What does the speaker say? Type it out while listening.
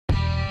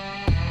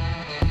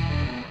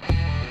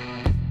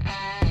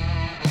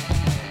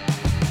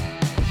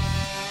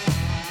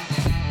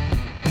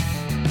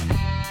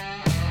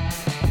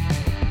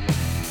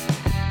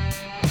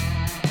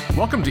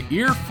Welcome to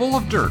Earful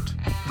of Dirt,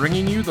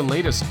 bringing you the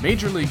latest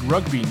Major League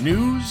Rugby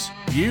news,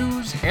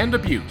 views, and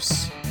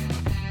abuse.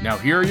 Now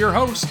here are your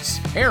hosts,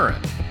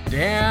 Aaron,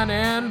 Dan,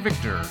 and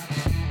Victor.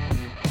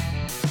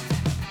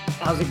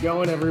 How's it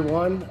going,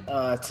 everyone?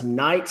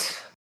 Tonight,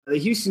 the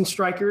Houston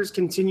Strikers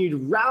continue to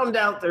round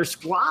out their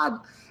squad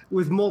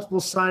with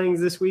multiple signings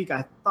this week.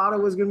 I thought it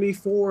was going to be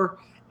 4,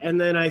 and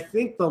then I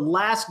think the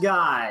last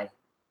guy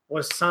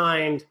was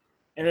signed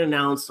and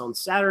announced on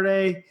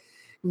Saturday.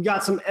 We've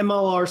got some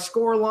MLR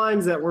score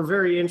lines that were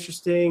very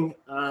interesting.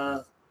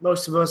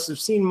 Most of us have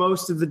seen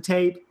most of the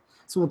tape,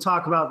 so we'll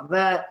talk about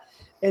that.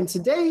 And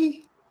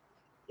today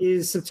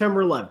is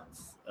September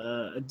 11th,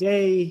 a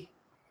day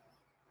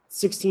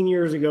 16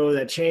 years ago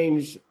that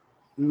changed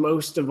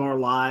most of our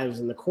lives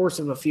in the course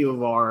of a few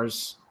of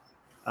ours.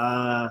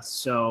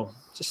 So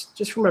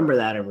just remember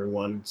that,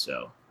 everyone.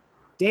 So,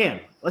 Dan,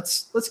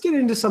 let's get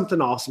into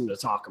something awesome to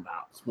talk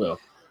about. Well,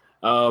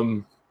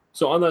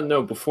 so on that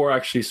note, before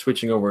actually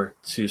switching over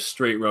to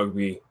straight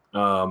rugby,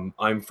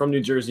 I'm from New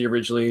Jersey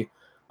originally.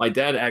 My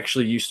dad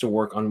actually used to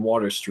work on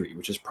Water Street,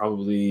 which is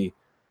probably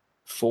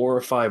 4 or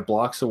 5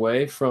 blocks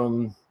away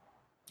from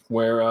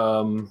where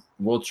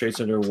World Trade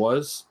Center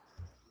was.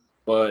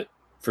 But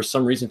for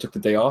some reason took the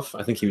day off.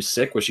 I think he was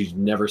sick, which he's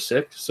never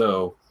sick.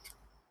 So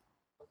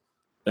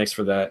thanks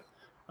for that.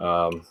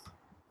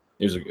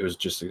 It was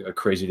just a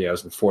crazy day. I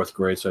was in 4th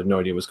grade, so I had no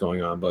idea what's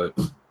going on. But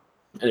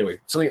anyway,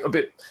 something a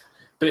bit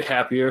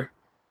happier.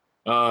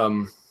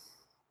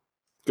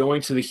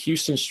 Going to the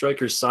Houston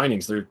Strikers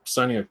signings. They're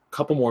signing a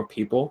couple more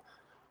people,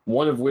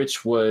 one of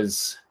which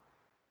was,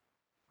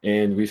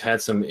 and we've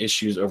had some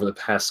issues over the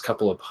past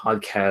couple of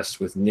podcasts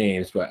with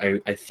names, but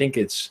I think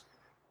it's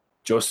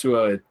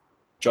Joshua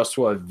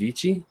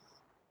Vici.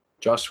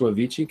 Joshua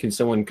Vici. Can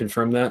someone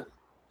confirm that,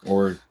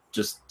 or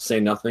just say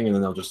nothing and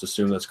then I'll just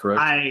assume that's correct?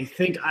 I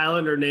think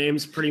Islander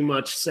names pretty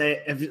much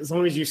say, as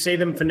long as you say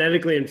them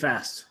phonetically and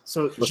fast.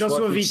 So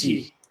Joshua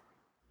Vici.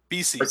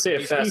 BC. I say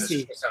it fast.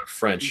 BC. It's not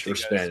French or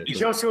Spanish.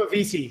 Joshua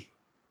Vici.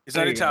 It's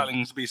not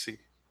Italian, it's BC.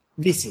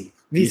 Vici.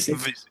 Vici,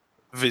 yes.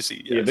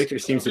 Yeah, Victor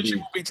seems to be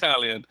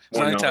Italian. It's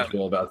more not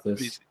knowledgeable Italian. about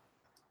this.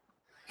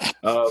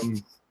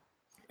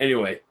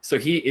 Anyway, so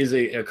he is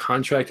a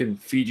contracted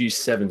Fiji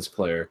Sevens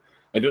player.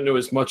 I don't know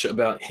as much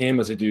about him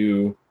as I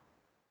do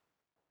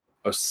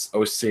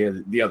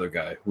Osea, the other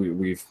guy.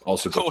 We've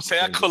also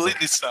Osea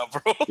Kolinisa,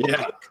 bro.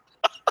 Yeah.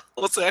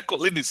 Osea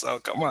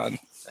Kolinisa, come on.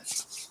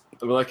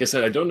 But like I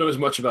said, I don't know as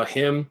much about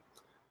him,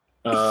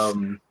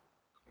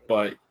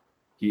 but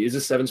he is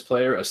a sevens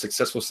player, a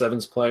successful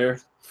sevens player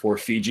for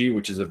Fiji,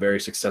 which is a very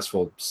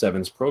successful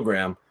sevens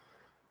program.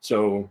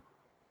 So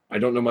I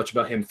don't know much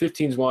about him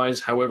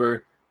 15s-wise.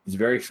 However, he's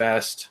very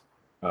fast,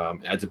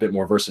 adds a bit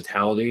more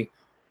versatility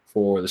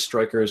for the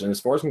Strikers. And as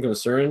far as I'm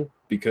concerned,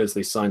 because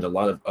they signed a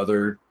lot of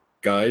other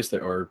guys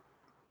that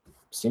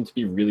seem to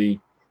be really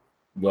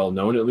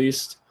well-known at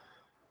least,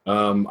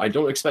 I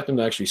don't expect him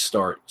to actually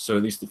start. So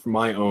at least from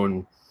my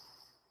own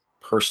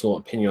personal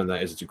opinion on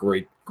that is it's a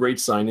great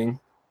signing.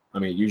 I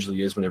mean, it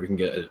usually is whenever you can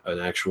get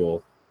an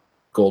actual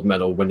gold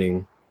medal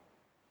winning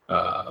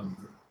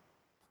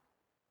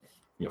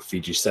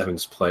Fiji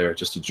Sevens player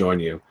just to join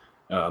you.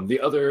 The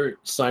other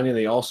signing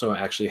they also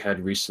actually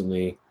had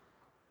recently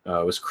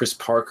was Chris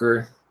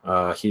Parker.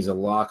 He's a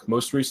lock,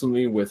 most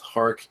recently with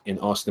Hark and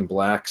Austin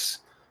Blacks.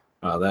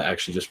 That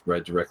actually just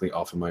read directly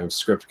off of my own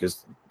script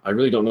because I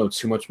really don't know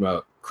too much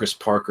about Chris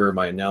Parker.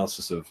 My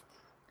analysis of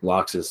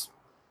locks is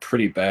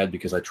pretty bad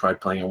because I tried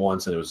playing it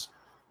once and it was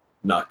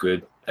not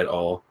good at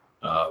all.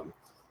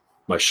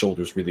 My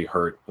shoulders really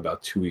hurt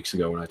about 2 weeks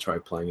ago when I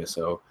tried playing it.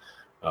 So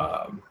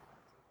I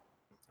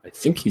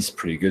think he's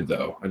pretty good,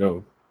 though. I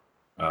know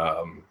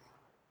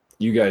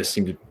you guys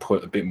seem to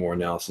put a bit more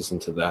analysis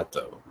into that,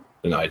 though,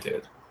 than I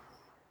did.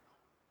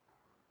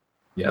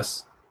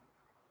 Yes?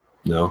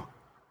 No?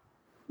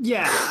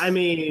 Yeah, I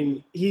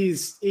mean,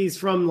 he's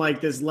from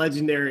like this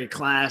legendary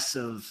class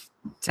of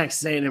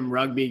Texas A&M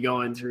rugby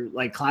going through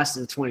like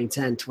classes of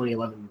 2010,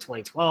 2011, and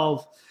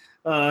 2012.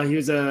 He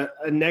was a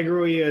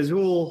Negro y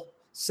Azul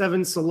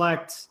 7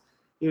 select.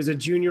 He was a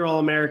junior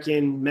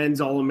All-American, men's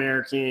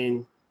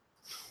All-American,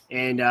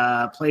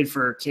 and played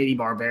for Katy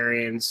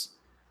Barbarians.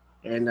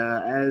 And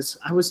as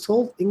I was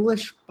told,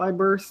 English by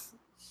birth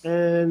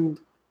and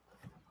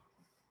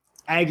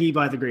Aggie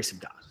by the grace of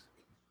God.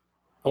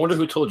 I wonder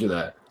who told you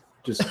that.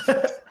 Just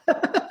I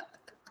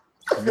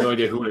have no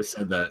idea who would have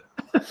said that.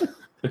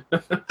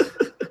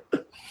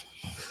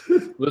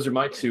 Those are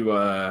my two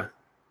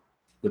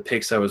the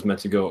picks I was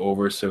meant to go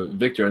over. So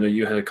Victor, I know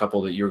you had a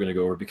couple that you were going to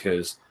go over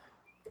because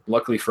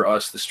luckily for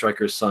us, the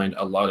Strikers signed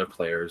a lot of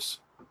players,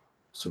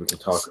 so we can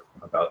talk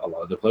about a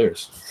lot of the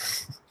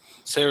players.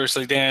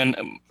 Seriously,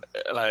 Dan,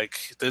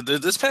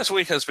 this past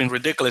week has been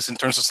ridiculous in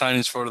terms of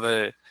signings for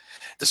the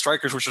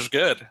Strikers, which was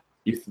good.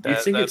 You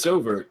think it's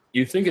over.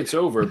 You think it's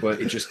over, but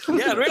it just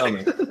keeps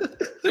really.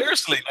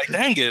 Seriously,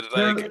 dang it,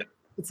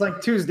 it's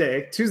like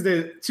Tuesday.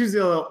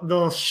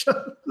 They'll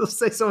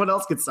say someone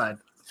else gets signed.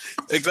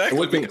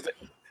 Exactly.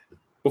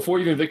 Before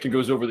even Victor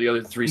goes over the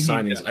other 3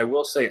 signings, I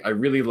will say I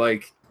really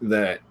like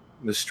that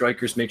the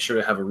Strikers make sure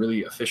to have a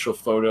really official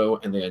photo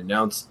and they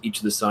announce each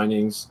of the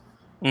signings.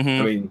 Mm-hmm.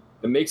 I mean,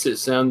 it makes it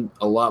sound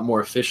a lot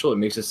more official. It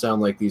makes it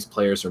sound like these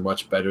players are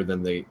much better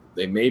than they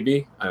may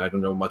be. I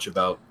don't know much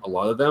about a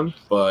lot of them,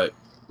 but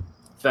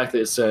the fact that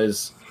it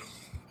says,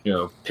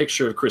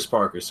 picture of Chris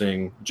Parker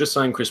saying, just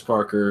signed Chris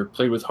Parker,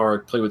 played with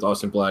Hart, played with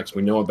Austin Blacks.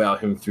 We know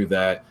about him through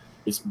that.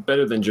 It's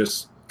better than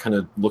just kind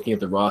of looking at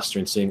the roster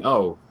and saying,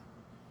 oh,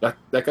 that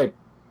guy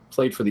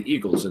played for the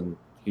Eagles and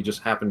he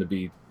just happened to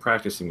be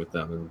practicing with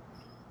them. And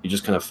you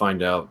just kind of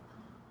find out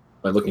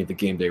by looking at the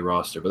game day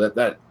roster. But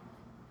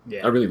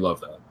I really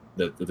love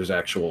that there's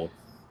actual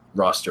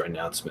roster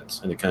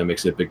announcements, and it kind of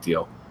makes it a big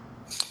deal.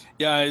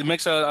 Yeah, it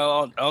makes it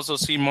also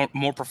seem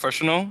more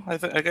professional,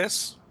 I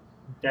guess.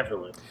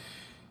 Definitely.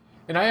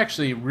 And I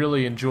actually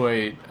really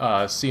enjoy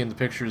seeing the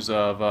pictures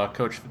of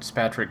Coach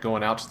Fitzpatrick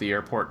going out to the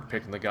airport and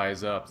picking the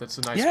guys up. That's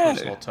a nice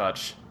personal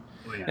touch.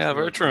 Yeah,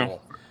 very true.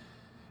 Cool.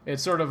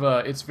 It's sort of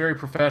it's very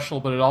professional,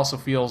 but it also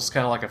feels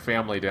kind of like a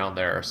family down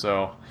there.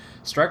 So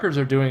Strikers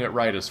are doing it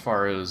right as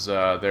far as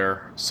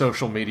their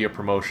social media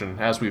promotion,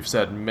 as we've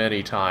said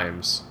many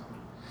times.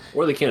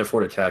 Or they can't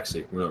afford a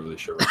taxi. We're not really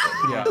sure what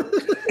that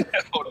means. Yeah.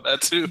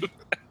 That too.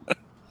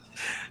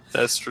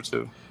 That's true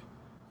too.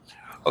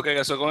 Okay,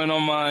 guys, so going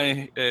on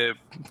my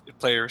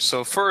players.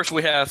 So first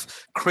we have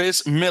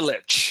Chris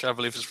Milic, I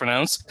believe it's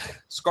pronounced.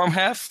 Scrum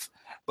half,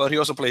 but he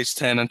also plays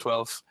 10 and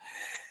 12.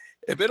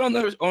 A bit on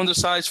the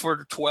size for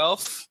the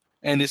 12,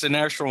 and is a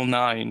natural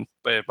 9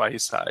 by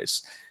his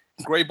size.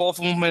 Great ball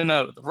movement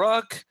out of the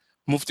ruck.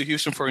 Moved to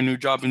Houston for a new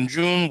job in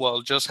June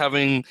while just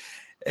having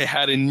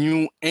had a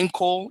new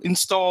ankle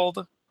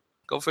installed.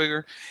 Go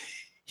figure.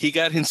 He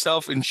got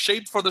himself in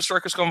shape for the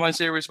Strikers Combine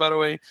Series, by the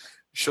way.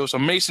 Shows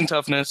amazing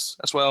toughness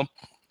as well.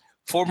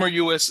 Former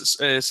U.S.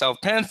 South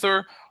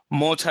Panther,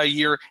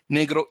 multi-year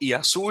Negro y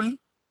Azul,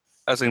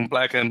 as in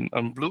black and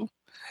blue.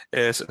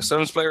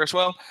 Sevens player as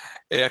well.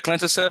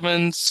 Atlanta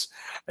Sevens,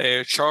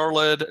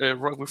 Charlotte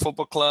Rugby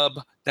Football Club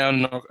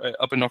down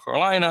up in North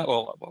Carolina.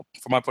 Well,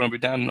 from my point of view,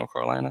 down in North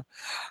Carolina.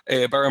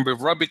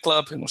 Barrenby Rugby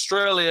Club in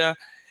Australia.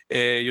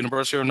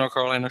 University of North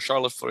Carolina,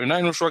 Charlotte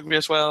 49ers Rugby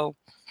as well.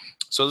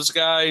 So this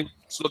guy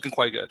is looking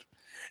quite good.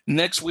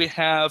 Next we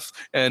have,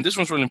 and this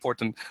one's really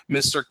important,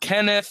 Mr.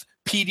 Kenneth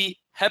Petey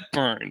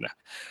Hepburn,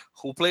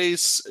 who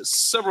plays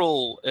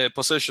several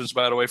positions,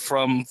 by the way,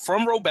 from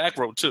row, back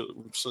row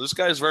too. So this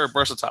guy is very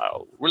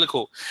versatile, really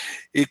cool.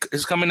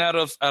 He's coming out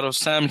of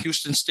Sam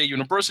Houston State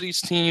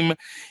University's team.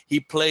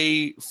 He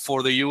played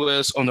for the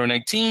U.S.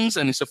 under-19s,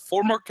 and he's a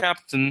former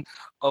captain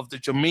of the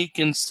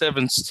Jamaican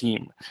Sevens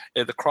team,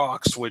 the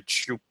Crocs,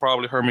 which you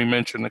probably heard me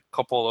mention a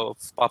couple of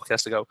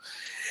podcasts ago.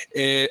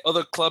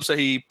 Other clubs that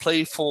he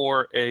played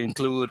for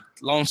include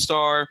Lone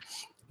Star,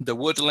 the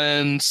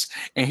Woodlands,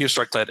 and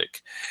Houston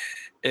Athletic.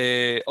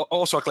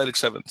 Also Athletic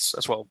Sevens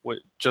as well, with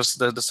just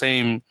the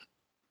same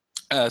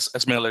as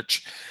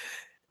Milic.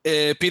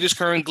 Pete is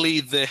currently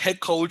the head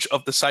coach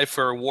of the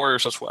Cypher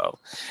Warriors as well.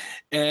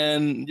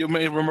 And you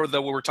may remember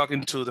that we were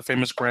talking to the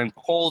famous Grant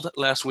Cold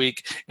last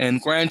week,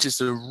 and Grant is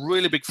a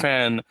really big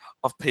fan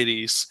of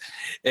Petey's,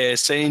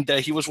 saying that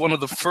he was one of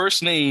the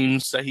first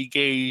names that he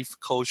gave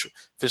Coach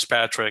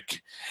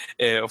Fitzpatrick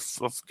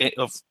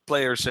of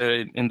players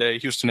in the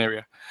Houston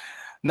area.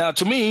 Now,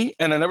 to me,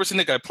 and I never seen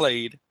the guy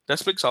played, that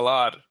speaks a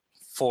lot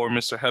for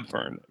Mr.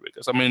 Hepburn,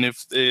 because I mean,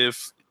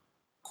 if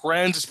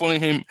Grant is putting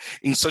him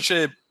in such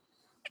a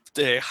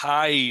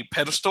high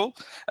pedestal,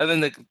 I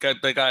think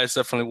the guy is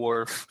definitely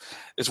worth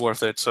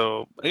it.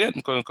 So again,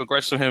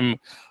 congrats to him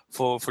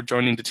for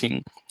joining the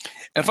team.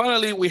 And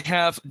finally, we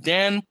have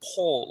Dan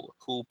Paul,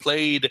 who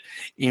played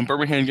in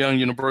Birmingham Young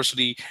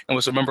University and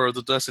was a member of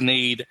the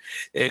designated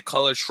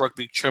College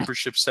Rugby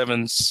Championship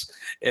Sevens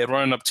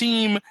running-up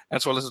team,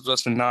 as well as the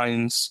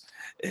 2009's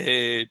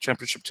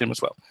championship team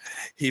as well.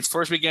 He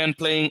first began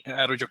playing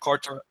at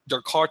Jakarta,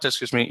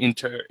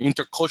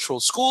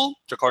 Intercultural School.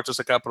 Jakarta is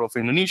the capital of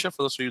Indonesia,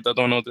 for those of you that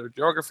don't know their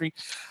geography.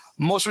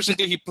 Most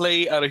recently, he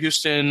played at a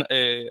Houston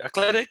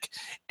Athletic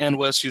and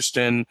West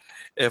Houston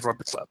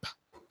Rugby Club.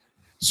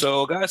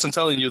 So, guys, I'm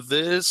telling you,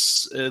 the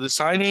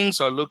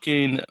signings are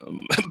looking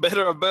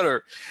better and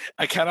better.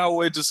 I cannot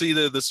wait to see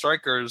the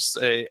Strikers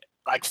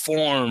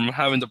form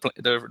having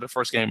the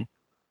first game.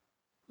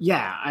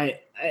 Yeah, I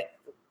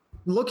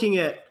looking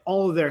at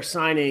all of their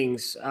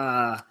signings,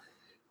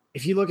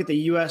 if you look at the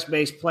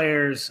U.S.-based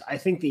players, I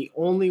think the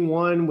only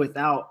one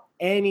without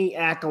any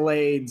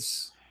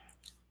accolades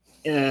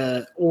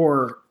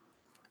or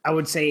I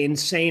would say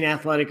insane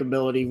athletic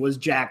ability was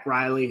Jack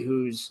Riley,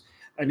 who's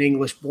an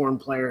English-born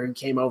player who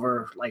came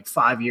over like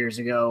 5 years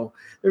ago.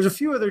 There's a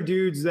few other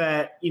dudes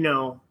that,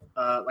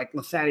 like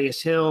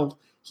Lethadius Hill.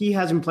 He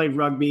hasn't played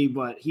rugby,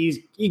 but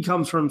he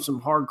comes from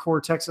some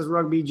hardcore Texas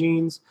rugby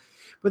genes.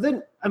 But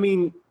then, I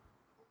mean,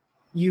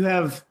 you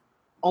have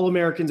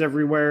All-Americans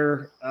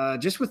everywhere.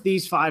 Just with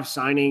these 5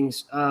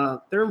 signings,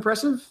 they're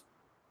impressive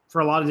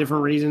for a lot of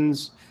different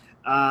reasons.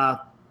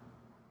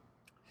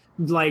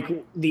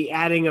 Like the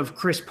adding of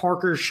Chris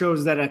Parker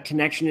shows that a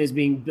connection is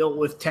being built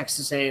with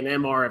Texas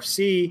A&M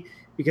RFC,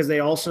 because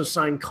they also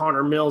signed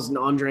Connor Mills and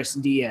Andres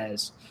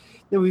Diaz.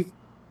 Then we've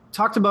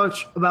talked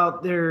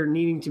about there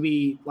needing to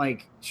be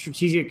like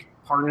strategic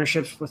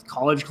partnerships with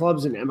college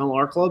clubs and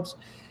MLR clubs,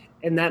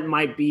 and that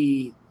might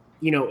be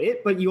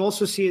it. But you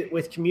also see it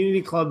with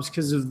community clubs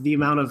because of the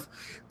amount of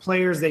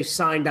players they've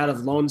signed out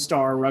of Lone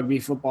Star Rugby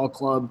Football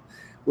Club,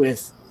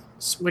 which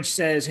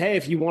says, hey,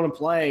 if you want to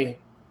play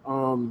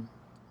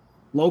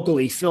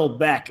locally, Phil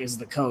Beck is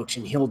the coach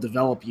and he'll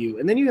develop you.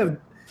 And then you have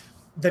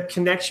the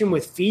connection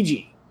with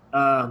Fiji,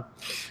 Joshua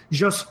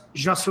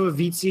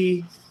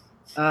Vitsi,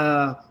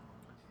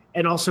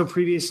 and also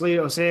previously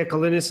Osea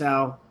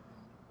Kalinisau.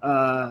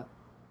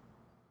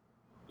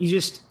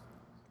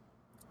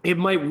 It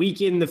might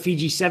weaken the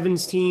Fiji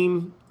Sevens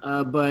team,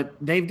 but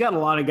they've got a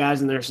lot of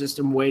guys in their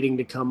system waiting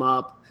to come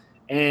up.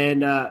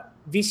 And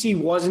VC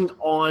wasn't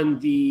on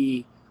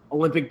the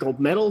Olympic gold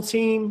medal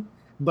team,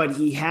 but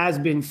he has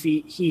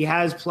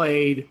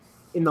played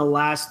in the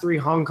last 3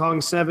 Hong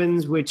Kong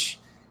Sevens, which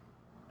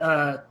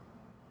I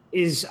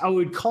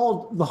would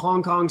call the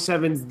Hong Kong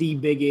Sevens the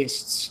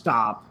biggest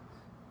stop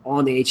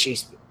on the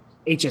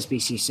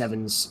HSBC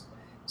Sevens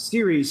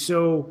series.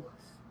 So,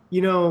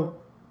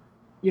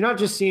 you're not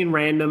just seeing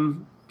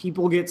random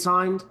people get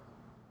signed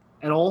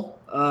at all.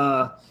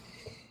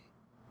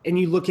 And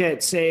you look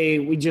at, say,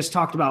 we just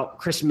talked about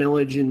Chris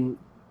Millage and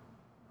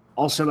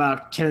also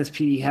about Kenneth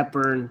P.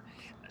 Hepburn.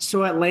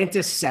 So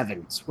Atlantis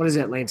Sevens. What is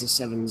Atlantis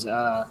Sevens?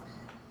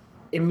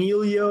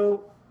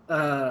 Emilio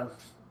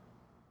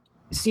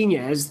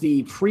Sinez,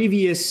 the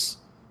previous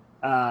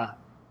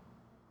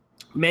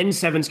men's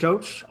sevens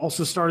coach,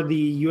 also started the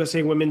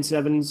USA Women's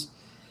Sevens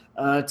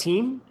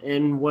team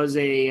and was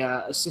a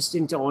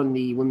assistant on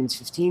the women's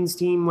 15s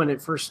team when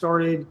it first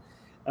started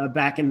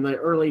back in the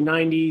early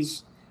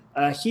 90s.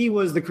 He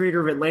was the creator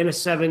of Atlanta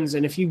Sevens,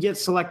 and if you get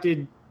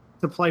selected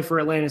to play for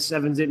Atlanta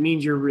Sevens, it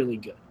means you're really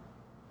good.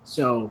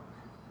 So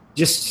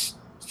just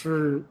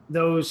for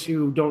those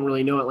who don't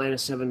really know Atlanta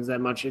Sevens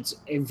that much, it's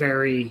a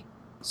very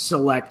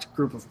select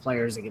group of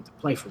players that get to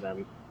play for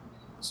them.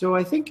 So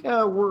I think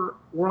we're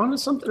on to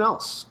something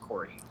else,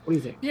 Corey. What do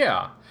you think?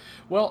 Yeah.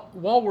 Well,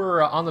 while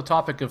we're on the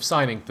topic of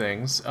signing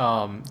things,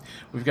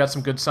 we've got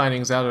some good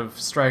signings out of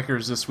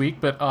Strikers this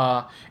week, but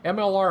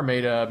MLR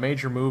made a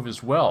major move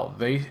as well.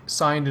 They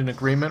signed an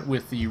agreement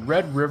with the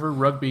Red River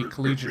Rugby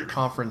Collegiate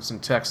Conference in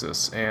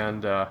Texas,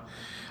 and I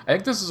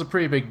think this is a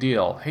pretty big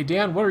deal. Hey,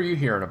 Dan, what are you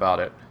hearing about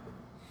it?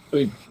 I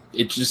mean,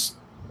 it just,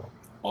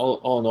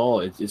 all in all,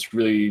 it's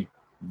really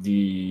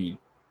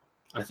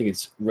I think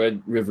it's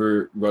Red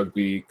River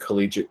Rugby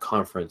Collegiate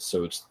Conference,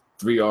 so it's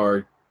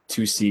 3R,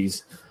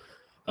 2Cs.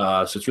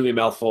 So it's really a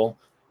mouthful,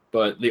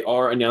 but they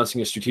are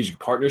announcing a strategic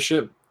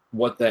partnership.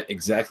 What that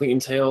exactly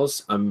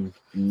entails, I'm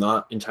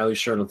not entirely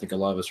sure. I don't think a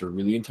lot of us are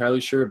really entirely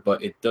sure,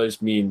 but it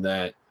does mean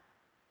that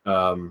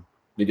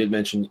they did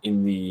mention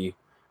in the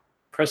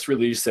press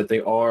release that they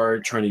are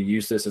trying to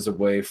use this as a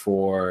way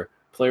for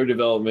player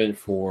development,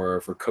 for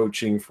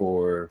coaching,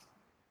 for,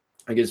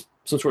 I guess,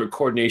 some sort of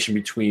coordination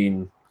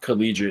between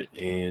collegiate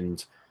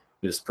and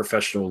this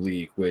professional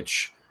league,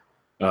 which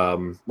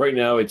right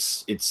now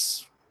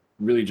it's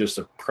really just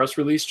a press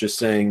release just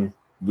saying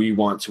we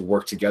want to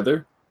work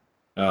together.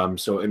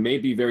 So it may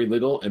be very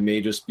little. It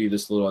may just be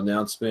this little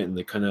announcement and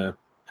they kind of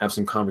have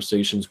some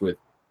conversations with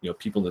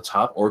people in the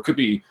top, or it could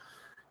be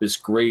this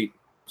great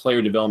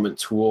player development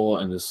tool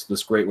and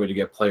this great way to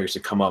get players to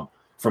come up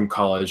from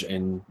college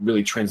and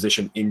really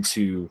transition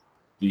into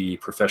the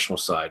professional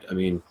side. I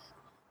mean,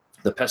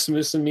 the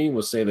pessimist in me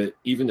will say that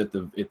even at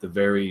the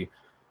very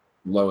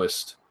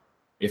lowest,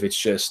 if it's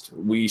just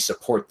we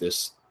support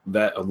this,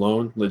 that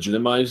alone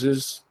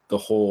legitimizes the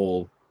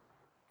whole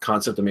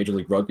concept of Major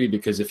League Rugby.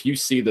 Because if you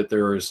see that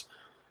there's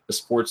a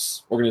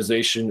sports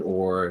organization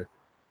or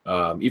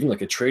even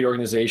like a trade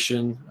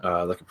organization,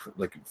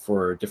 like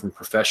for different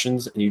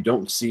professions, and you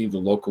don't see the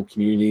local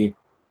community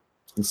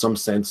in some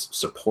sense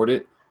support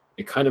it,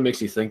 it kind of makes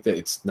you think that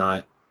it's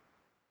not,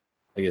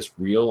 I guess,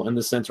 real in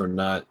the sense, or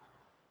not.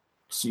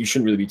 So you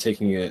shouldn't really be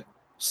taking it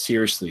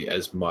seriously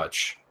as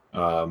much.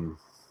 At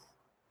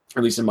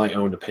least in my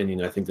own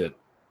opinion, I think that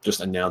just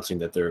announcing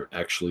that they're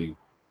actually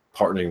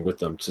partnering with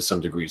them to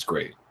some degree is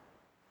great.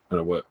 I don't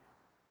know what,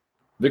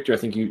 Victor, I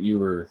think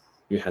you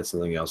had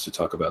something else to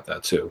talk about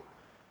that too.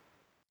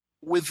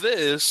 With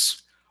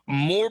this,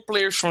 more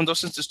players from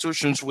those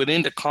institutions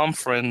within the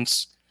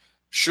conference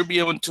should be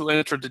able to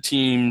enter the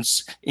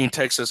teams in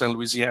Texas and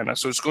Louisiana.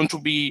 So it's going to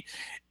be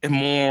a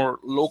more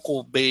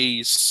local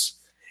base,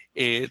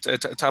 a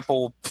type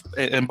of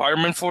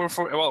environment for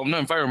well, no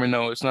environment,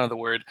 no, it's not the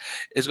word.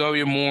 It's going to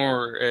be a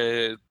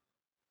more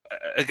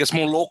I guess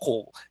more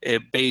local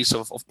base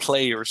of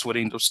players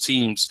within those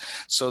teams,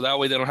 so that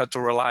way they don't have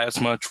to rely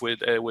as much with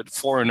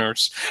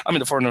foreigners. I mean,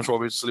 the foreigners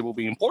obviously will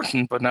be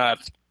important, but not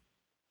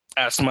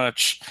as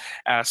much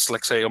as,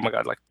 like, say, oh my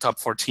God, like top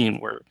 14,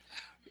 where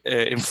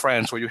in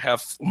France, where you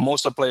have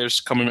most of the players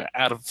coming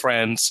out of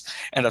France,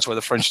 and that's why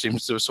the French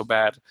teams do so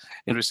bad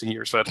in recent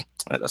years. But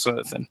that's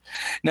another thing.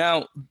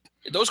 Now,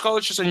 those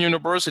colleges and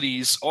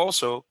universities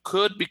also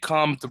could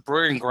become the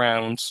breeding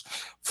grounds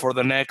for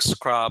the next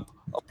crop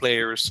of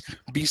players,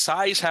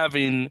 besides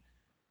having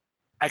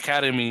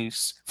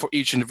academies for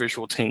each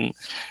individual team.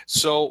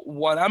 So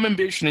what I'm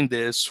envisioning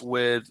this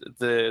with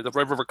the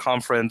Red River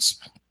Conference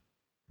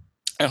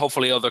and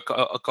hopefully other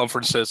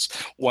conferences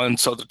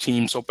once other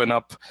teams open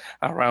up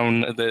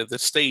around the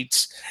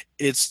states,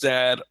 it's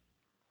that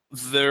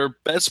their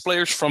best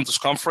players from this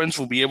conference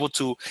will be able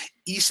to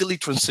easily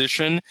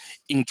transition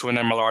into an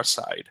MLR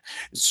side.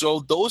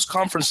 So those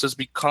conferences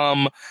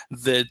become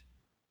the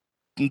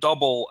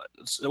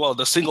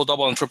single,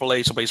 double, and triple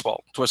A's of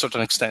baseball to a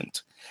certain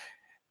extent.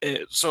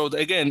 So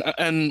again,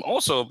 and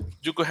also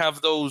you could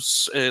have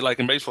those, like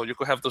in baseball, you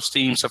could have those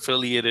teams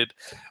affiliated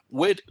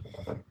with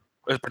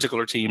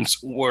particular teams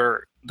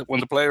where when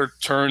the player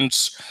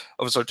turns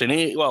of a certain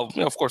age,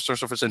 of course,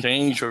 turns of a certain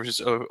age,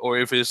 or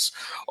if it's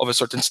of a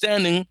certain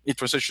standing, it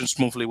transitions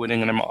smoothly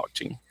within an MLR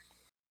team.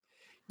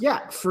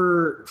 Yeah,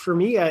 for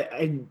me,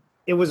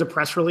 it was a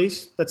press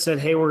release that said,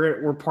 "Hey,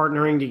 we're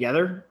partnering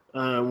together.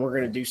 We're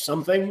going to do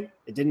something."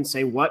 It didn't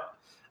say what.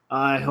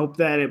 I hope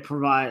that it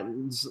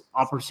provides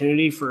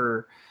opportunity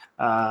for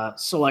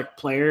select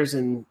players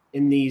in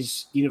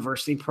these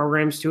university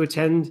programs to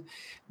attend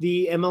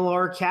the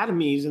MLR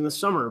academies in the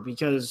summer,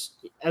 because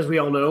as we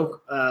all know,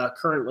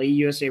 currently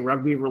USA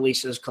Rugby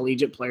releases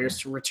collegiate players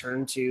to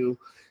return to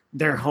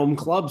their home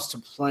clubs to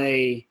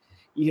play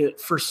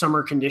for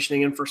summer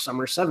conditioning and for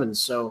summer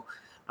sevens. So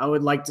I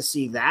would like to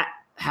see that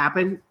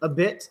happen a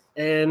bit.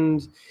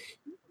 And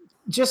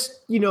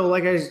just,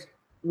 like I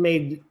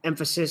made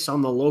emphasis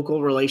on the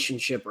local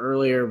relationship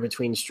earlier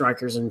between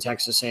Strikers and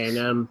Texas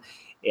A&M,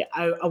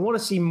 I want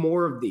to see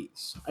more of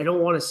these. I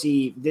don't want to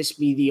see this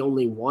be the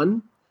only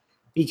one,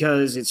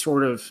 because it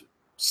sort of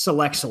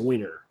selects a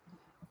winner.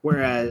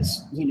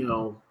 Whereas,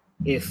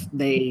 if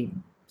they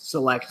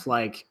select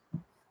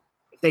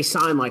if they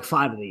sign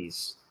 5 of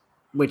these,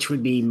 which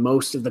would be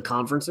most of the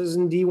conferences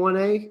in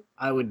D1A,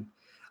 I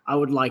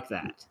would like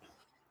that.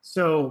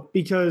 So,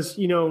 because,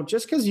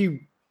 just because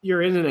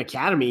you're in an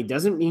academy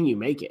doesn't mean you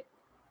make it,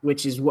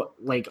 which is what,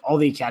 all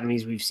the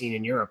academies we've seen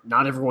in Europe,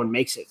 not everyone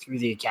makes it through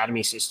the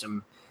academy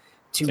system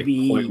to it's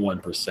be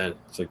 0.1%.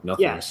 It's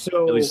nothing. Yeah.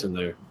 So at least in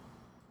there.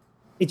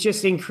 It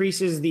just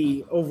increases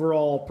the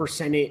overall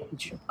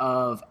percentage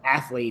of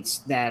athletes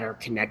that are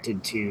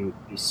connected to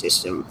the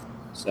system.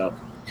 So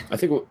I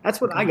think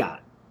that's what I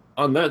got.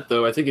 On that,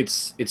 though, I think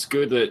it's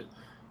good that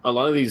a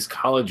lot of these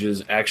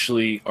colleges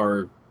actually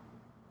are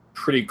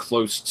pretty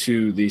close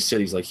to these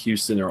cities like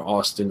Houston or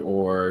Austin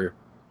or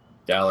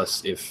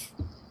Dallas, if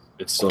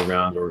it's still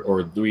around,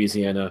 or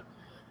Louisiana.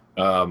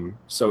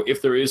 So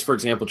if there is, for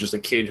example, just a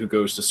kid who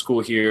goes to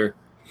school here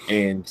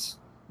and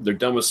they're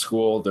done with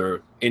school,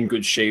 they're in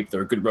good shape,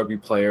 they're a good rugby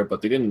player,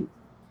 but they didn't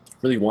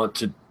really want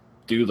to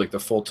do the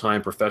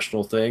full-time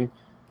professional thing,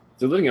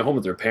 they're living at home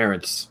with their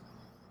parents,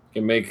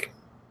 can make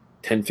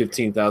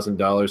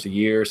 $10,000-$15,000 a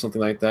year,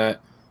 something like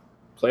that.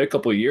 Play a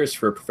couple of years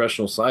for a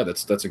professional side.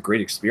 That's a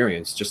great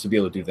experience just to be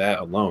able to do that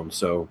alone.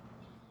 So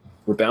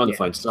we're bound to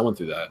find someone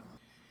through that.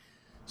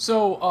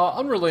 So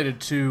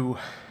unrelated to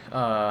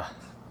the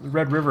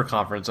Red River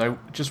Conference, I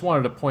just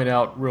wanted to point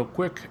out real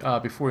quick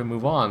before we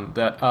move on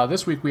that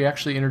this week we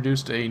actually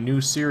introduced a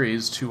new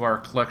series to our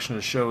collection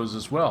of shows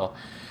as well.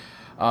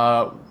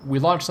 We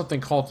launched something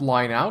called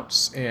Line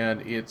Outs,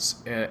 and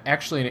it's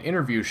actually an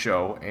interview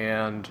show,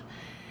 and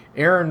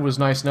Aaron was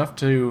nice enough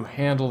to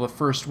handle the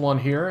first one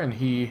here, and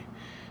he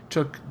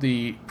took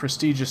the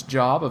prestigious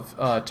job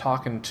of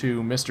talking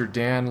to Mr.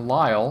 Dan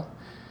Lyle.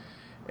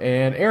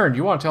 And Aaron, do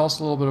you want to tell us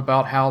a little bit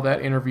about how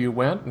that interview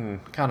went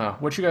and kind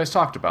of what you guys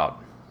talked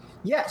about?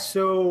 Yeah,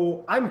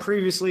 so I'm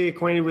previously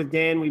acquainted with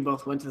Dan. We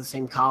both went to the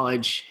same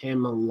college,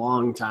 him a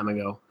long time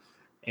ago,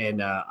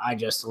 and I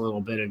just a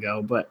little bit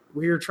ago. But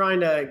we were trying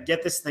to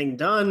get this thing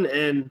done,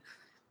 and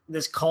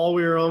this call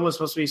we were on was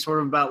supposed to be sort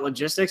of about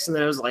logistics, and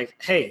then it was like,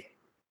 hey,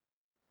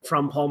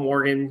 from Paul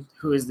Morgan,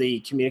 who is the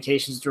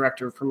communications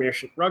director of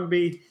Premiership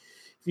Rugby.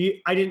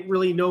 I didn't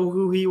really know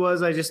who he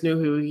was. I just knew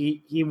who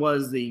he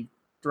was, the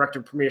director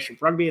of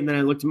Premiership Rugby. And then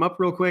I looked him up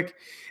real quick,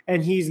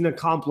 and he's an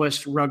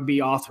accomplished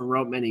rugby author,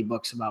 wrote many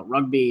books about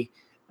rugby,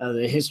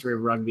 the history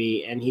of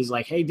rugby. And he's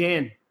like, hey,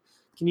 Dan,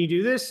 can you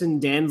do this?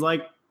 And Dan's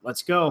like,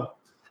 let's go.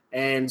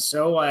 And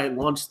so I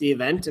launched the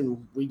event,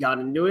 and we got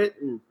into it.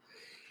 And,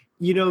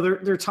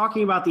 they're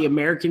talking about the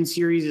American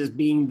series as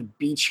being the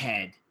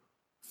beachhead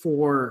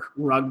for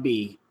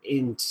rugby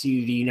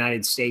into the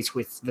United States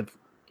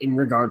in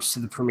regards to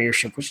the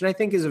Premiership, which I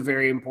think is a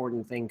very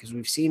important thing, because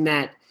we've seen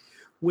that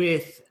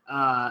with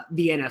the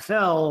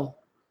NFL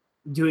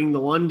doing the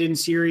London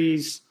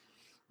series.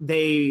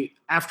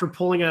 After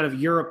pulling out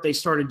of Europe, they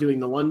started doing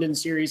the London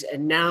series,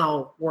 and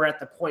now we're at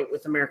the point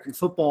with American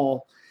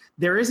football.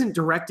 There isn't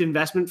direct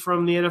investment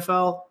from the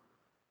NFL,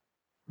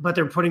 but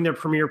they're putting their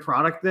premier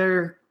product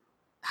there.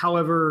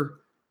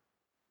 However,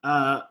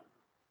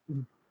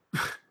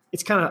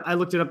 it's kind of, I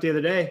looked it up the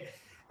other day.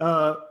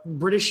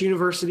 British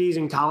universities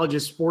and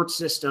colleges sports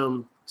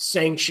system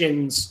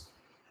sanctions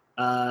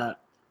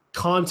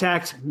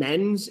contact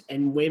men's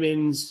and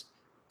women's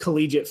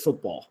collegiate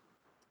football,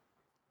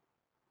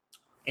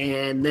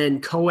 and then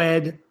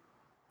co-ed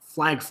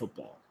flag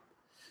football.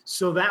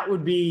 So that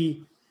would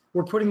be,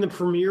 we're putting the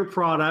premier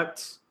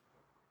product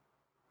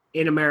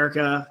in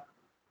America,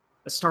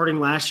 starting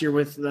last year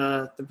with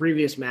the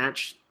previous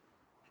match.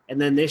 And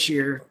then this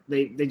year,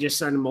 they just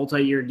signed a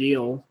multi-year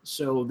deal.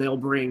 So they'll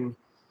bring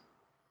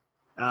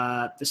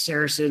the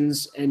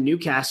Saracens and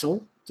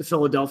Newcastle to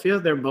Philadelphia.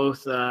 They're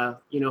both,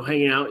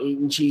 hanging out,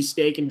 eating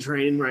cheesesteak and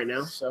training right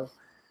now.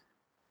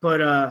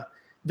 But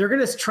they're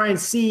going to try and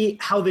see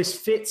how this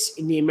fits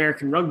in the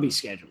American rugby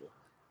schedule,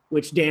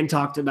 which Dan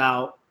talked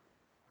about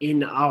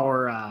in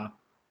our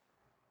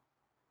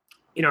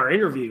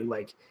interview.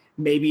 Like,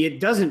 maybe it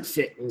doesn't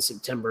fit in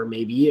September.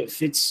 Maybe it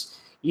fits,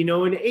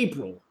 in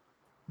April.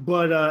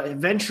 But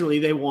eventually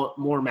they want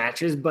more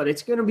matches. But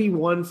it's going to be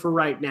one for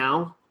right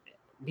now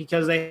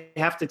because they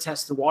have to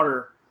test the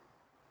water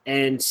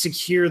and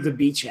secure the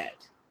beachhead.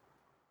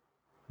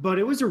 But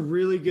it was a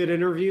really good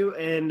interview,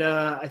 and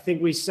I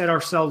think we set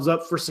ourselves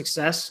up for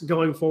success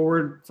going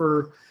forward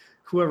for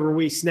whoever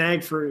we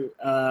snag for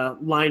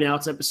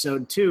Lineouts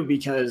episode 2,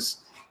 because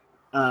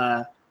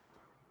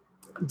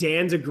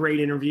Dan's a great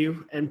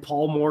interview, and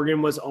Paul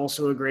Morgan was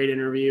also a great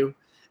interview,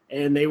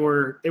 and they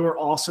were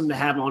awesome to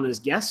have on as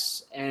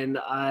guests. And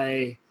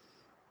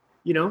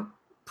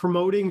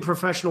promoting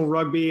professional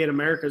rugby in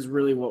America is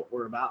really what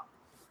we're about.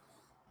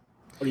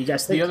 What do you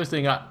guys think? The other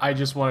thing I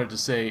just wanted to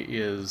say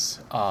is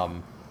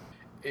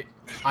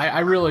I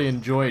really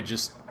enjoyed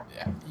just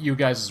you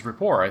guys'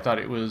 rapport. I thought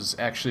it was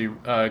actually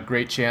a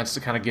great chance to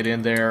kind of get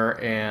in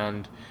there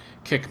and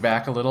kick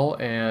back a little,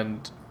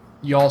 and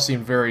you all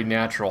seemed very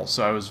natural,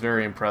 so I was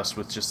very impressed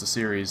with just the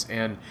series.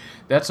 And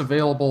that's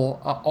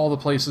available all the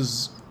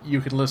places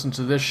you can listen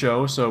to this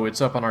show, so it's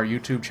up on our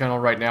YouTube channel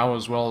right now,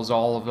 as well as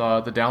all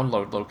of the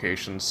download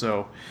locations.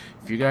 So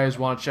if you guys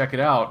want to check it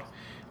out,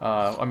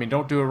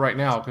 don't do it right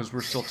now because we're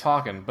still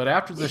talking. But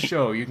after the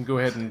show, you can go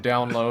ahead and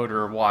download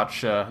or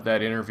watch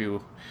that interview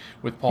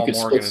with Paul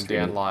Morgan and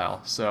Dan Lyle.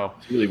 So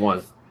you really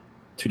want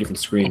 2 different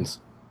screens.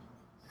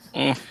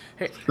 Hey,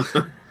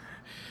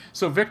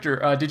 so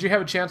Victor, did you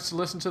have a chance to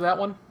listen to that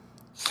one?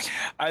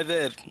 I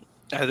did,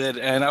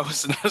 and I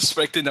was not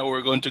expecting that we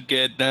were going to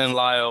get Dan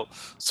Lyle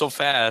so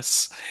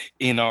fast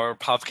in our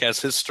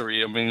podcast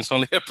history. I mean, it's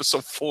only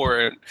episode 4,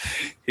 and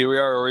here we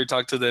are already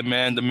talking to the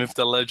man, the myth,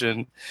 the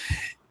legend.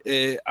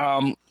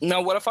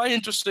 Now, what I find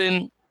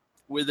interesting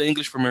with the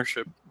English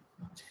Premiership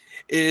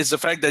is the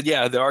fact that,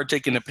 they are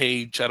taking a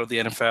page out of the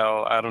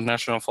NFL, out of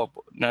National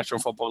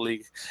Football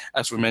League,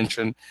 as we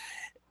mentioned,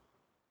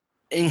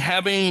 in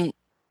having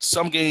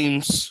some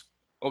games,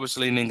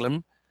 obviously in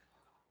England.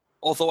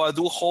 Although I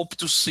do hope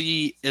to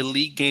see a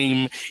league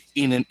game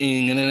in an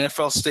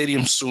NFL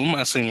stadium soon,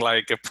 as in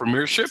like a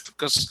Premiership,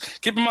 because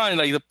keep in mind,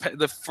 like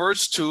the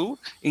first 2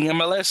 in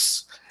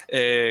MLS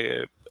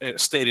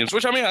stadiums,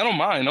 which I don't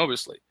mind,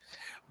 obviously,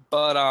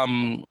 but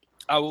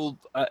I will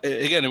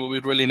again, it will be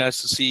really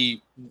nice to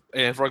see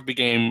a rugby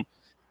game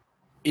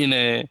in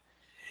an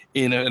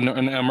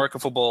American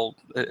football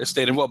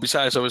stadium. Well,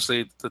 besides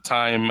obviously the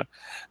time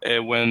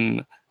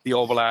when the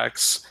All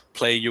Blacks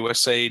play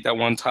USA that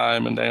one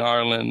time and then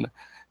Ireland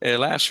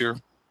last year.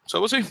 So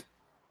we'll see.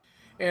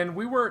 And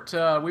we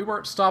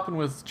weren't stopping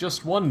with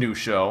just one new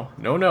show.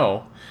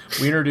 No,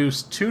 we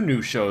introduced 2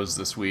 new shows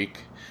this week.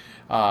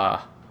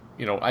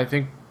 I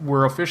think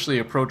we're officially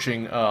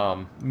approaching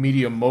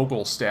media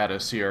mogul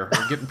status here.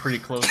 We're getting pretty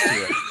close to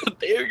it.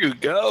 There you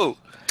go.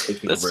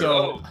 Let's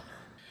go.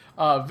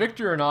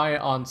 Victor and I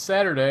on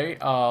Saturday,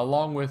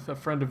 along with a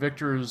friend of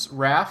Victor's,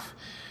 Raph,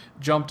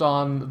 jumped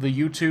on the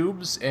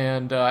YouTubes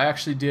and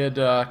actually did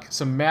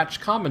some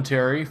match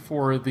commentary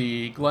for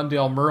the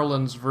Glendale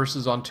Merlins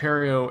versus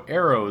Ontario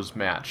Arrows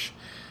match.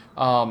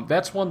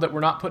 That's one that we're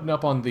not putting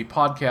up on the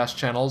podcast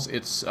channels.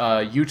 It's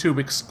YouTube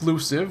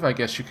exclusive, I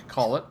guess you could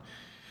call it.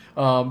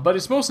 But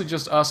it's mostly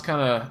just us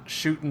kind of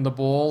shooting the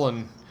bull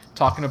and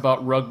talking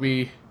about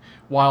rugby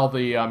while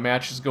the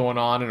match is going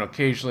on, and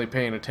occasionally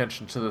paying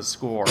attention to the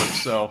score.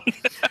 So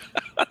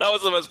that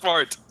was the best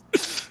part.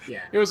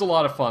 Yeah, it was a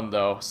lot of fun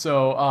though.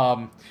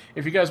 So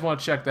if you guys want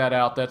to check that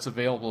out, that's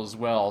available as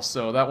well.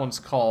 So that one's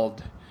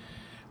called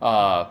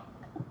what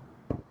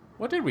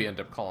did we end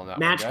up calling that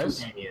Match one, guys?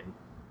 Companion.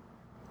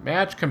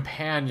 Match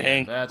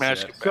Companion. That's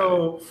Match it.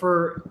 Companion.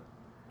 So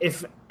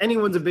if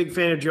anyone's a big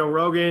fan of Joe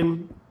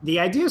Rogan, the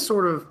idea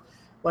sort of,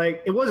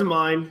 like, it wasn't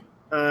mine.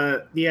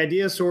 The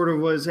idea sort of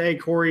was, hey,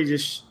 Corey,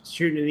 just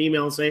shooting an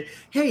email and say,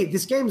 hey,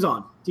 this game's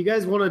on. Do you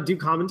guys want to do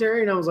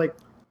commentary? And I was like,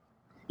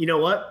 you know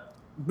what?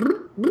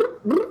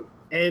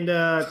 And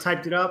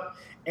typed it up.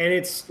 And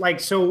it's like,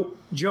 so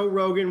Joe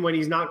Rogan, when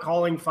he's not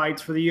calling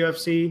fights for the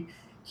UFC,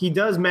 he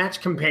does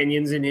match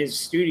companions in his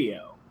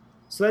studio.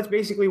 So that's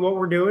basically what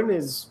we're doing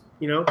is,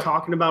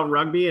 talking about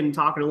rugby and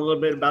talking a little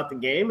bit about the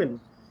game. And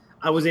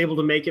I was able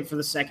to make it for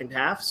the second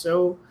half.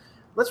 So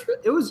let's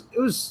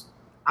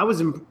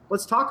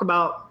talk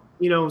about,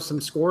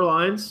 some score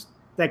lines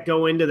that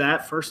go into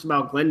that. First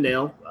about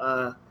Glendale.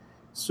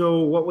 So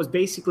what was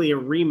basically a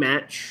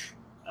rematch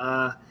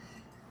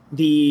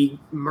The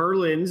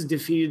Merlins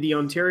defeated the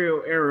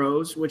Ontario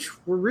Arrows, which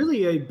were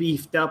really a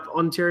beefed up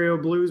Ontario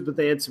Blues, but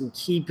they had some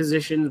key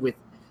positions with,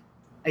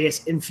 I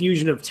guess,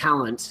 infusion of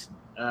talent,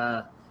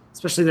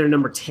 especially their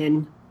number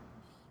 10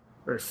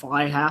 or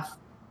fly half.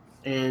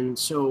 And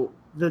so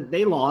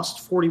they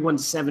lost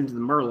 41-7 to the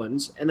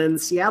Merlins. And then the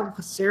Seattle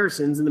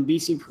Saracens in the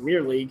BC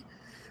Premier League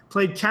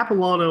played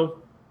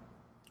Capilano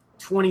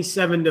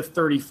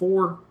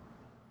 27-34.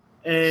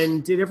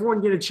 And did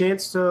everyone get a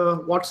chance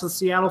to watch the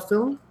Seattle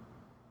film?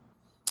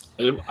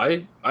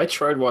 I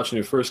tried watching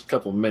the first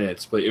couple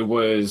minutes, but it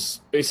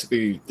was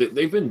basically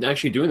they've been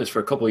actually doing this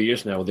for a couple of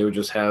years now. They would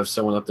just have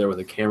someone up there with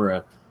a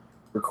camera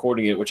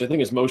recording it, which I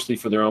think is mostly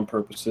for their own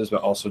purposes,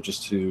 but also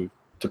just to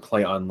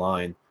play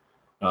online.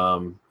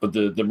 But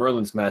the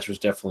Merlins match was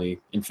definitely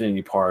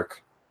Infinity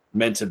Park,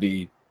 meant to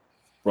be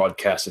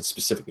broadcasted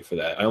specifically for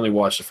that. I only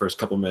watched the first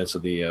couple minutes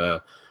of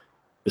the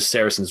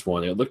Saracens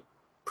one. It looked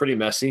pretty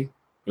messy.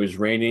 It was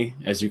rainy,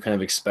 as you kind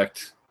of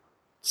expect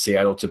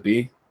Seattle to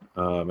be.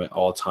 At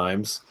all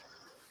times.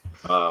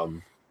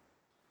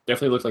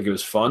 Definitely looked like it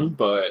was fun,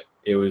 but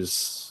it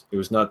was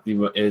not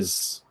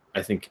as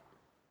I think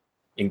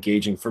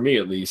engaging for me,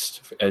 at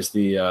least, as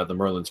the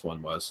Merlins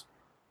one was,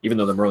 even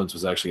though the Merlins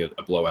was actually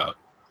a blowout.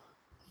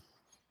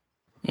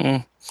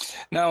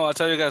 Now I'll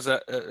tell you guys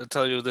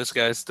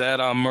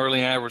that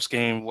Merlin Irish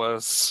game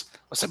was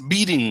a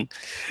beating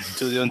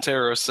to the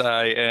Ontario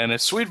side and a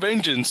sweet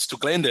vengeance to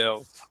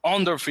Glendale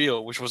on their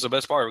field, which was the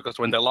best part, because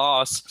when they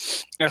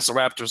lost against the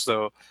Raptors,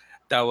 though,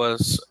 that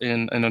was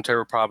in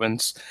Ontario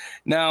province.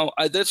 Now,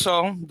 I did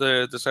saw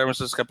the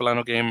Saracens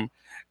Capilano game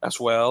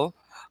as well.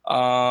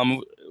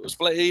 It was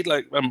played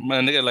like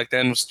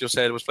Dan just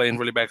said, it was playing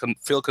really bad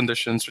field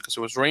conditions because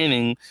it was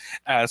raining,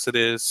 as it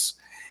is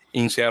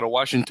in Seattle,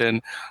 Washington.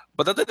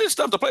 But that didn't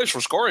stop the players from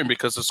scoring,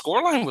 because the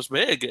scoreline was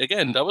big.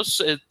 Again, that was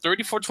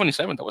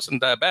 34-27. That wasn't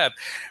that bad.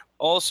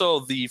 Also,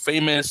 the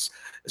famous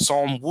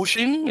Psalm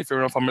Wushing, if you're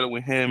not familiar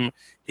with him,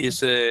 he's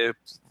he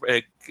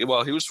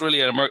was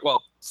really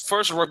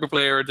first a rugby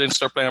player, then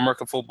started playing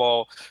American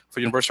football for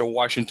University of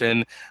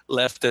Washington,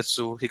 left it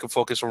so he could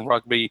focus on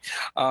rugby.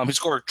 He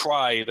scored a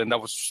try, and that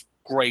was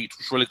great. It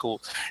was really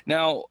cool.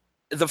 Now,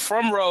 the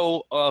front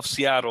row of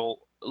Seattle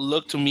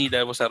looked to me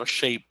that was out of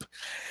shape,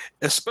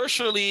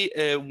 especially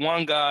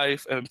one guy,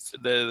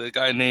 the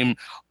guy named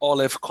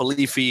Olaf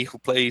Khalifi, who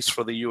plays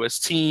for the U.S.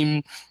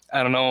 team.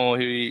 I don't know.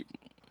 He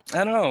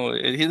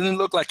didn't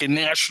look like a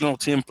national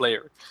team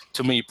player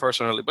to me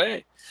personally, but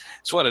hey,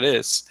 it's what it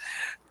is.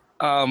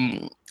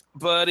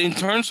 But in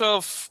terms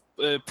of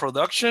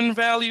production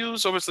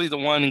values, obviously the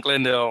one in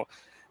Glendale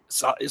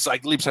is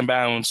like leaps and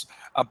bounds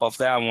above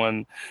that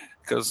one,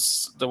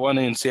 because the one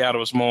in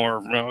Seattle is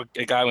more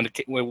a guy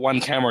with one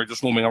camera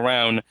just moving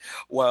around,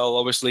 while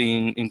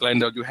obviously in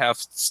Glendale you have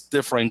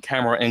different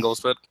camera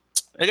angles. But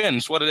again,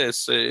 it's what it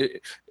is.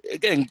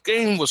 Again,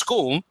 game was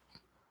cool,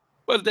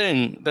 but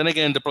then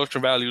again, the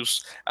production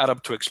values add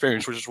up to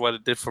experience, which is what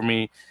it did for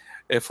me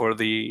for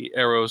the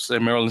Arrows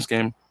and Maryland's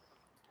game.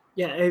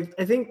 Yeah,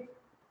 I think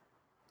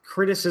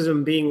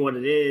criticism being what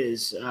it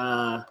is,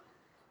 I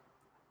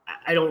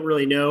don't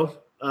really know.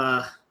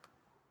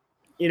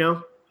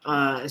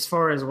 As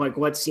far as like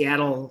what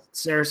Seattle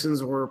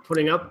Saracens were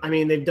putting up, I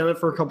mean, they've done it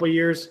for a couple of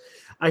years.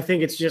 I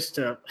think it's just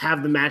to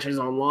have the matches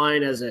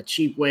online as a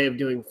cheap way of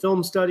doing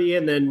film study,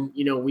 and then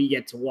we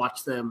get to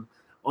watch them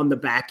on the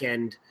back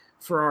end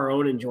for our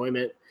own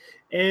enjoyment.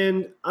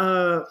 And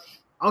I'll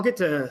get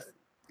to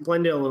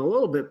Glendale in a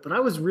little bit, but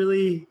it was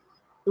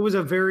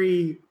a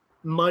very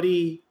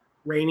muddy,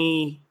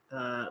 rainy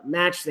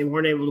match. They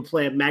weren't able to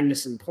play at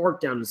Magnuson Park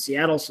down in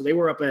Seattle, so they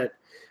were up at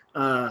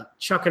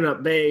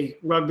Chuckanuck Bay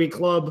Rugby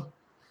Club,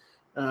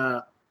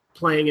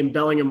 playing in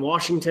Bellingham,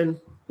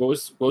 Washington. What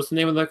was the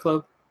name of that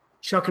club?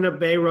 Chuckanuck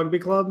Bay Rugby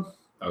Club.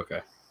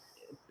 Okay.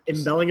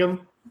 In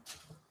Bellingham.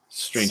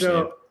 Strange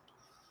name.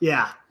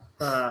 Yeah.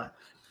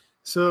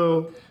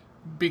 So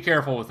be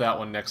careful with that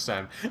one next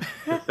time.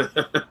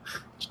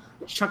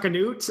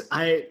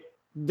 Chuckanute.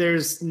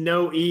 There's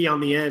no E on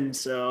the end,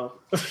 so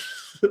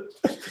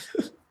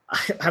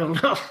I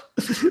don't know.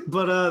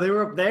 But they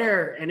were up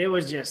there, and it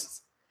was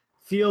just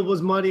field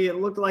was muddy. It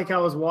looked like I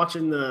was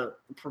watching the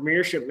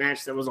premiership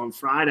match that was on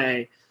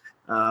Friday.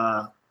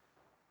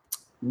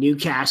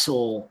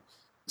 Newcastle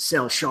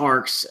Sale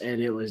Sharks,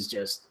 and it was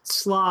just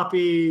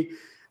sloppy,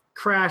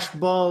 crash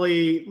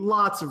bally,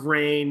 lots of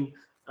rain.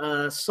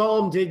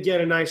 Psalm did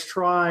get a nice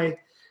try,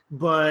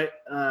 but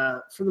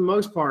for the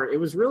most part, it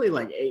was really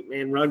like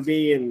 8-man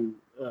rugby, and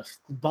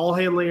ball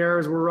handling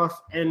errors were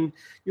rough. And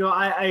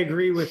I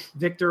agree with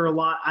Victor a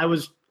lot. I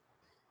was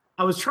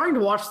trying to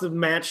watch the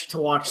match to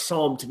watch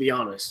Psalm, to be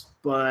honest,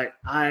 but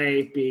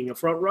I, being a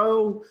front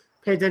row,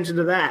 pay attention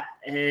to that,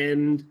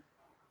 and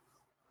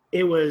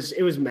it was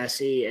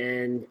messy.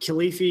 And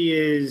Khalifi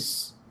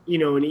is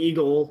an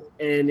Eagle,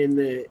 and in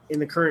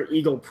the current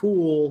Eagle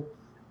pool,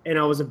 and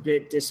I was a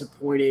bit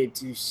disappointed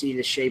to see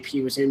the shape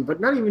he was in, but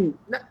not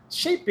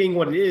shape being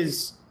what it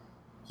is.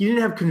 He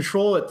didn't have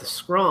control at the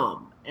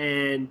scrum,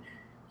 and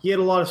he had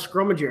a lot of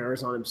scrummage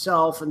errors on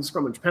himself and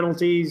scrummage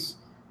penalties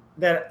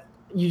that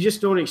you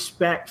just don't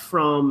expect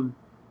from,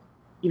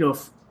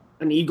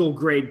 an Eagle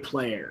grade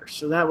player.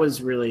 So that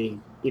was really,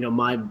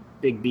 my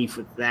big beef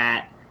with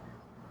that.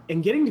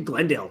 And getting to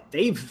Glendale,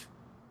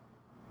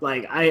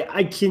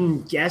 I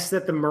can guess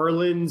that the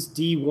Merlins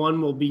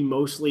D1 will be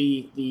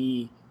mostly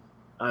the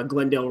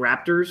Glendale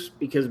Raptors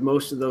because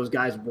most of those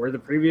guys were the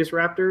previous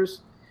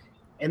Raptors.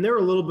 And they're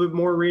a little bit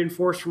more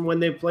reinforced from when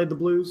they played the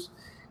Blues.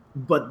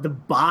 But the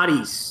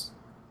bodies,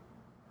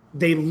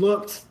 they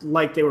looked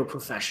like they were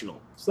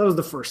professional. So that was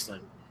the first thing.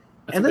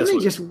 And then they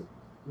just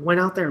went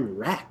out there and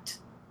wrecked.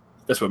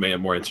 That's what made it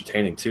more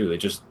entertaining, too. They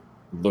just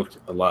looked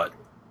a lot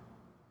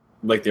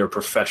like they were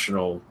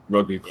professional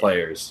rugby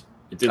players.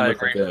 It didn't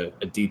look like a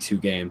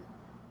D2 game.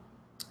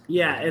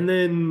 Yeah, and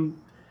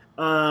then,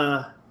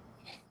 the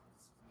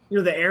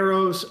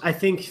arrows, I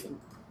think,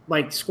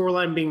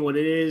 scoreline being what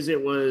it is,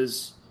 it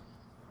was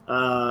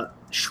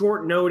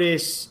short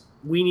notice.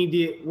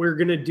 We're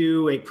going to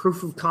do a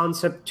proof of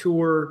concept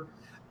tour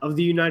of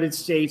the United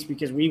States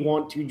because we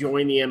want to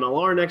join the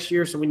MLR next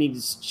year, so we need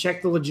to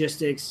check the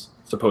logistics.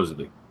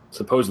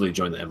 Supposedly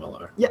join the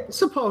MLR. Yeah,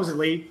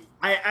 supposedly.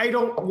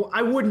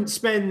 I wouldn't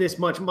spend this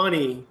much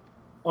money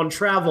on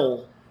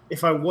travel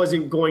if I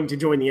wasn't going to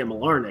join the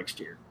MLR next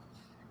year.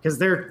 Because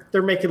they're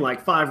making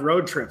 5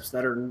 road trips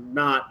that are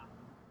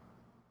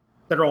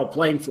all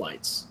plane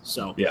flights.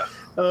 So yeah.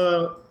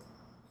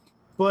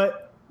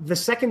 But the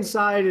second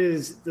side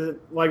is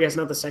I guess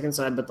not the second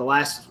side, but the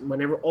last,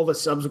 whenever all the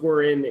subs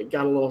were in, it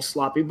got a little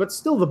sloppy, but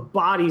still the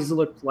bodies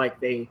looked like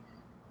they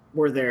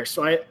were there.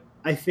 So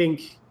I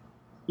think,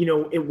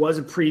 it was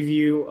a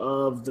preview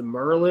of the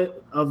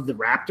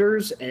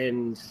Raptors,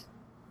 and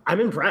I'm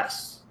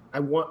impressed.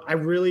 I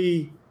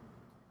really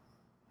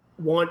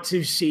want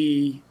to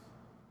see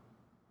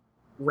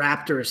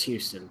Raptors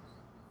Houston.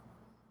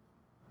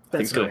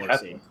 That's what I want to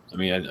see. I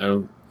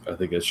mean, I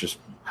think it's just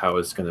how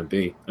it's going to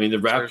be. I mean, the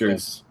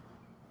Raptors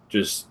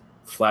just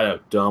flat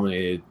out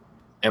dominated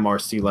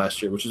MRC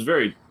last year, which is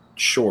very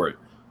short.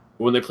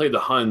 But when they played the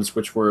Huns,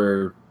 which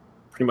were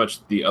pretty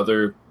much the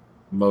other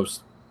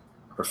most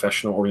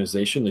professional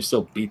organization, they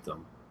still beat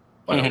them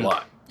by a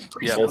lot.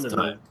 Yeah, both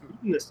times.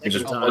 It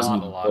just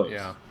wasn't a lot.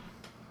 Yeah,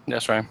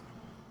 that's right.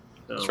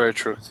 That's very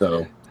true.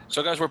 So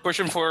guys, we're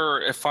pushing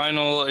for a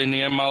final in the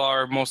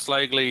MLR, most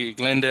likely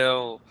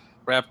Glendale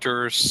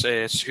Raptors,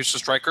 Houston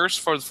Strikers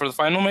for the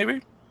final,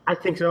 maybe. I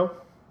think so.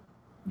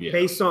 Yeah.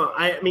 Based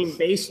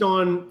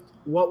on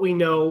what we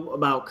know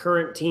about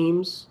current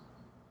teams,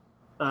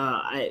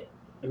 I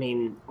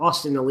mean,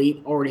 Austin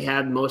Elite already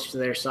had most of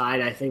their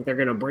side. I think they're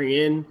going to bring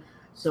in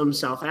some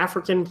South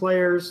African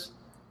players,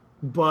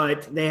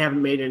 but they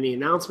haven't made any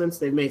announcements.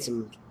 They've made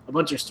a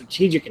bunch of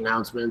strategic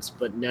announcements,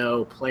 but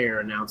no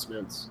player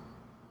announcements.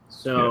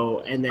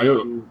 So, and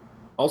then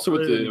also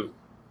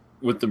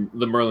with the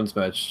Merlins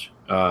match,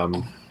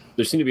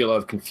 there seemed to be a lot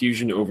of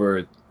confusion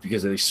over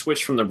because they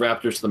switched from the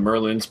Raptors to the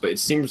Merlins, but it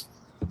seems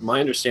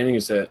my understanding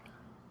is that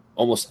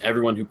almost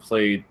everyone who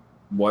played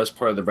was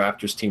part of the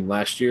Raptors team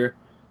last year,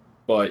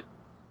 but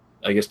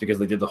I guess because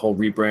they did the whole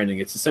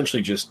rebranding, it's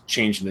essentially just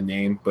changing the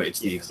name, but it's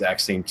the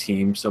exact same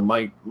team. So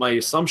my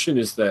assumption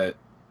is that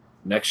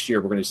next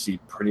year we're going to see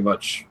pretty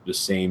much the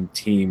same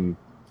team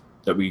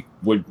that we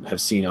would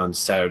have seen on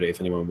Saturday if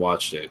anyone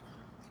watched it.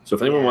 So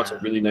if anyone wants a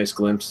really nice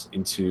glimpse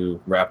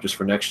into Raptors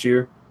for next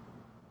year,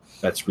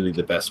 that's really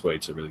the best way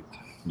to really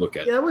look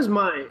at it. Yeah, that was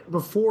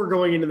before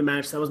going into the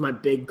match, that was my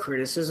big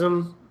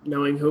criticism,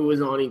 knowing who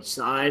was on each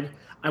side.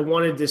 I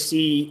wanted to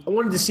see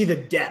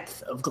the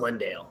depth of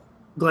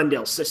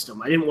Glendale's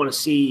system. I didn't want to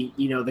see,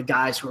 the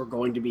guys who are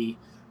going to be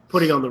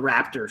putting on the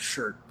Raptors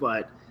shirt.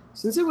 But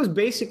since it was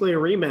basically a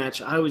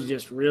rematch, I was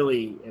just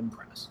really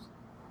impressed.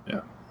 Yeah.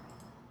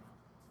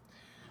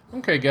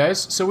 Okay, guys,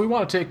 so we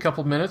want to take a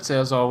couple minutes,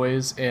 as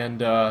always,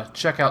 and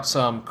check out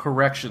some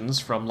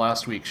corrections from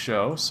last week's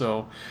show.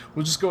 So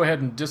we'll just go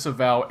ahead and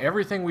disavow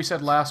everything we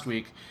said last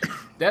week.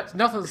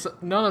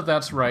 None of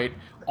that's right.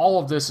 All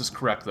of this is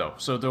correct, though,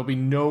 so there'll be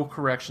no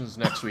corrections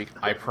next week,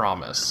 I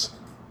promise.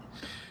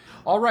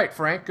 All right,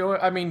 Frank,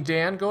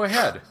 Dan, go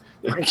ahead.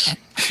 There we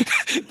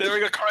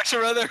go, correction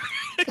right there.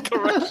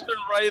 Correction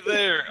right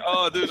there.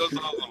 Oh, dude, that's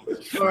awesome.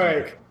 All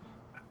right.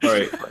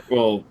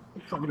 Well,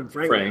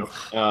 Frank.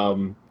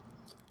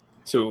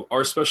 So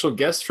our special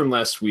guest from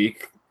last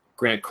week,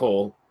 Grant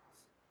Cole,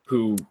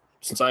 who,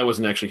 since I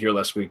wasn't actually here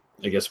last week,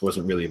 I guess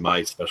wasn't really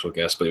my special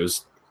guest, but it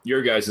was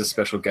your guys'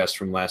 special guest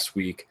from last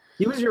week.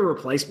 He was your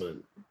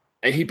replacement.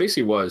 And he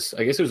basically was.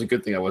 I guess it was a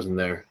good thing I wasn't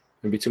there.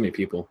 There'd be too many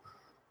people.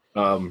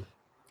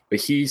 But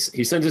he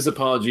sent his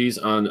apologies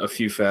on a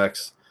few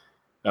facts.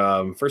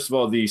 First of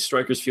all, the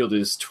Strikers field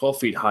is 12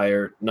 feet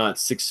higher, not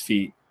 6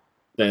 feet,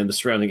 than the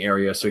surrounding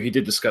area. So he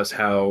did discuss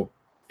how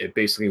it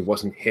basically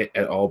wasn't hit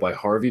at all by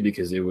Harvey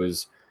because it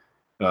was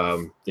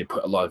they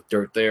put a lot of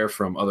dirt there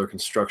from other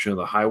construction of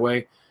the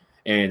highway,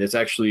 and it's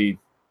actually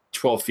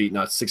 12 feet,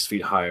 not 6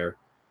 feet higher.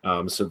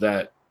 So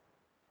that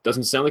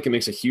doesn't sound like it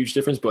makes a huge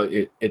difference, but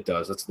it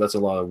does. That's a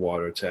lot of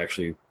water to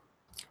actually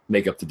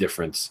make up the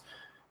difference.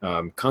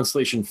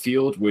 Constellation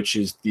Field, which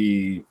is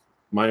the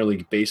minor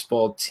league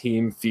baseball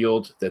team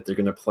field that they're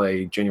going to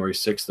play January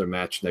 6th, their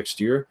match next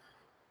year.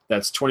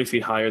 That's 20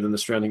 feet higher than the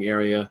surrounding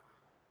area.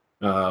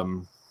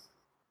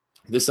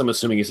 This, I'm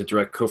assuming, is a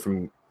direct quote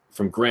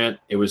from Grant.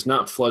 It was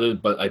not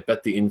flooded, but I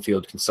bet the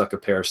infield can suck a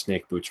pair of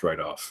snake boots right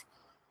off.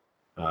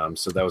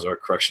 So that was our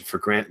correction for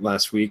Grant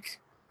last week.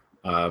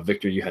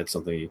 Victor, you had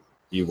something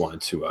you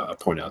wanted to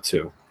point out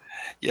too.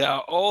 Yeah,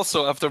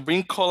 also, after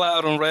being called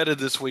out on Reddit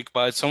this week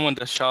by someone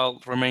that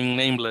shall remain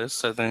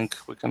nameless, I think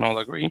we can all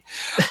agree.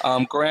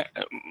 Grant,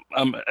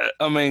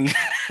 I mean,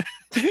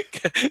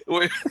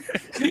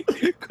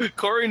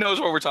 Corey knows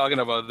what we're talking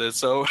about this,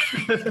 so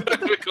we're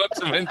going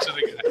to mention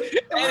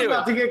the guy. I'm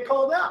about to get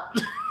called out.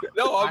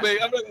 No, I mean,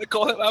 I'm not going to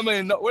call him. I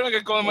mean, no, we're not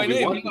going to call him my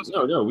name.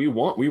 We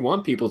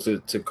want people to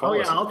call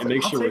us and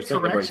make sure we're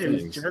saying the right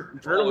things.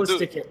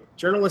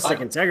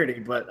 Journalistic integrity,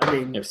 but I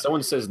mean, if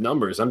someone says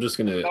numbers, I'm just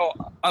gonna. No,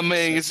 I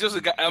mean, it's just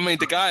a guy. I mean,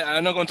 the guy.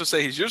 I'm not going to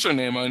say his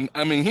username.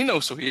 I mean, he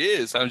knows who he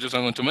is. I'm just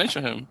not going to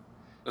mention him.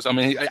 Because I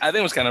mean, I think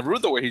it was kind of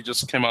rude the way he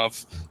just came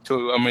off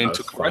to. I mean,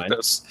 to correct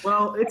us.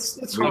 Well,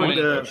 it's hard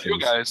to. You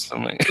guys, I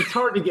mean, it's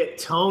hard to get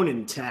tone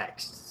in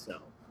text. So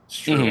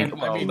Mm-hmm.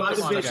 Well, he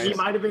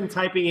might have been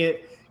typing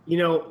it,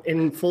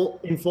 in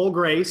full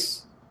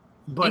grace,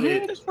 but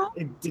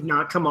it did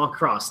not come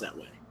across that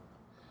way.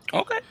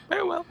 Okay,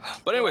 very well.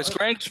 But anyways,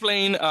 Grant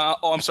explain.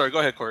 I'm sorry. Go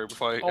ahead, Corey.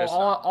 Before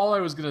all I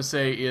was gonna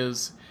say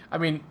is, I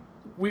mean,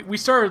 we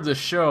started the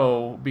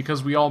show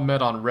because we all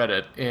met on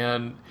Reddit,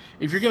 and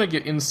if you're gonna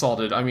get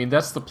insulted, I mean,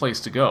 that's the place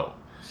to go.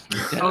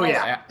 Oh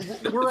yeah,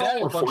 we're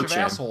all a bunch of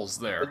assholes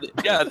there.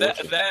 Yeah,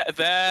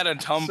 that and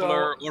Tumblr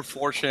or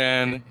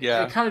 4chan.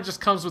 Yeah, it kind of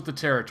just comes with the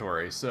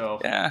territory. So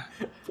yeah,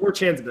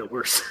 4chan's a bit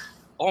worse.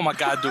 Oh my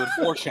God, dude,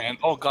 4chan.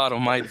 Oh God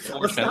Almighty,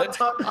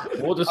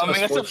 4chan. We'll discuss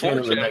 4chan,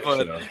 but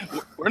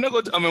we're not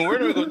going to. I mean, we're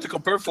not going to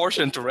compare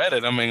 4chan to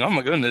Reddit. I mean, oh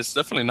my goodness,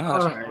 definitely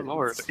not. Right. Oh,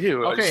 Lord.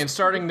 Ew, okay, and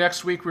starting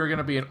next week, we're going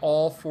to be an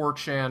all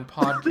 4chan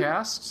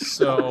podcast.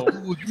 So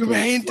you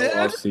remain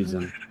dead.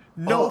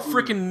 No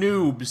freaking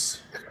noobs.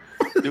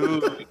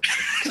 Dude,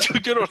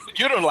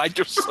 you don't like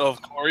yourself,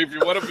 Corey. If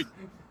you want to be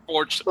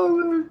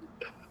fortunate.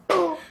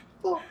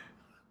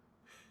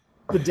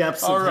 The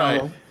depths all of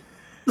right.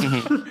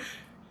 hell.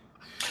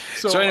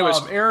 So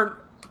anyways, Aaron.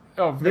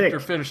 Oh,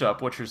 Victor, finish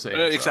up what you're saying.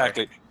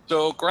 Exactly.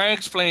 So Grant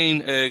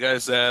explained,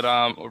 guys, that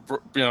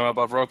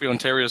about Rugby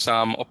Ontario's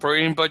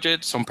operating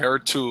budget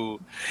compared to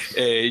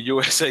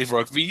USA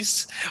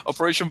Rugby's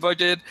operation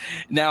budget.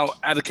 Now,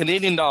 at the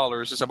Canadian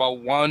dollars, it's about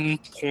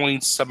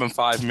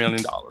 $1.75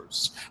 million,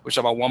 which is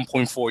about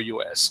 1.4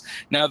 US.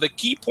 Now, the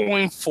key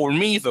point for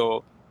me,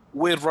 though,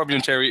 with Rugby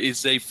Ontario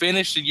is they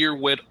finished the year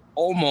with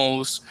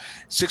almost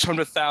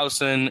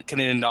 600,000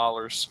 Canadian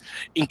dollars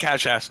in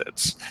cash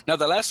assets. Now,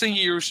 the last 10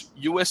 years,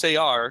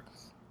 USAR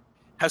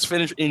has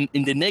finished in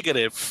the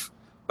negative,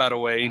 by the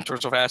way, in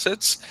terms of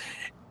assets,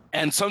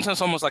 and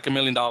sometimes almost like $1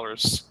 million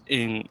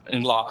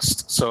in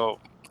lost. So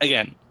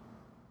again,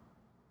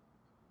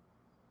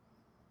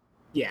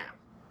 yeah.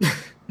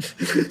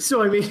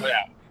 So I mean,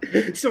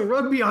 so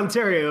Rugby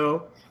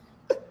Ontario,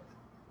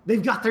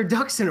 they've got their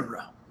ducks in a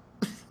row.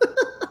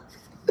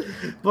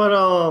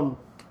 But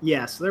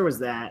yeah, so there was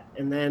that,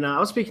 and then I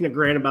was speaking to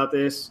Grant about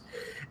this.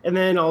 And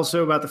then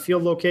also about the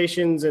field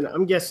locations, and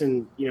I'm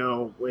guessing,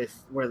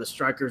 with where the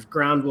Strikers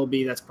ground will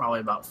be, that's probably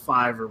about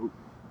 5 or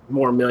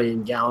more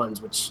million gallons,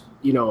 which,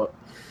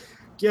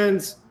 again,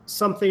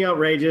 something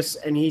outrageous.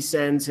 And he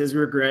sends his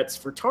regrets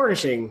for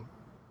tarnishing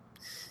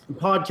the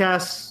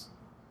podcasts.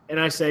 And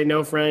I say,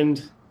 no,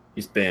 friend.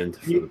 He's banned.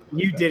 You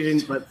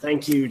didn't, but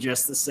thank you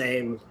just the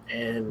same.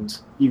 And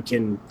you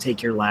can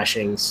take your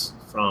lashings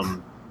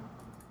from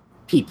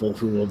people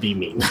who will be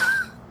mean.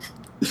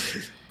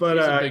 But,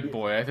 he's a big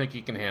boy. I think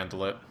he can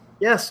handle it.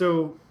 Yeah,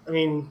 so, I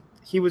mean,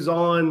 he was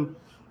on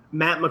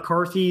Matt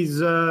McCarthy's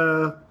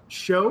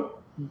show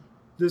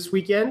this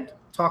weekend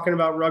talking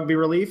about rugby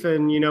relief,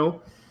 and,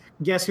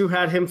 guess who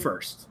had him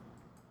first?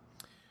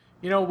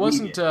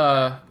 Wasn't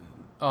Dan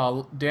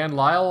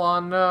Lyle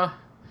on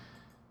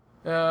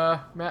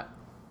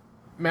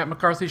Matt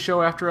McCarthy's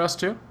show after us,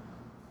 too?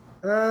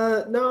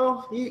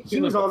 No, he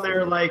was on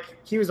there,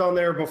 he was on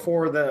there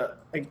before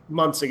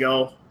months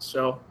ago,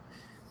 so...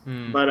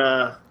 But,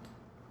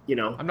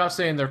 I'm not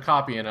saying they're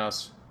copying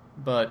us,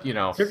 but,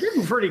 they're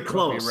getting pretty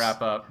close. We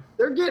wrap up.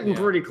 They're getting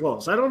pretty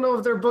close. I don't know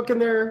if they're booking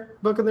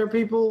their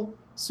people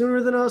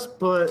sooner than us,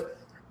 but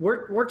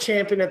we're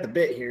champing at the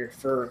bit here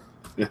for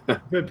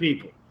good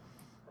people.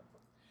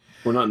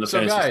 We're not in the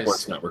Fantasy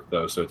Sports Network,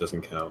 though, so it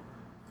doesn't count.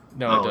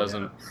 No, it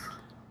doesn't. Yeah.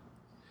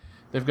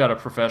 They've got a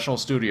professional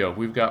studio.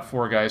 We've got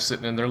 4 guys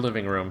sitting in their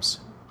living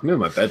rooms. I'm in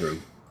my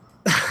bedroom.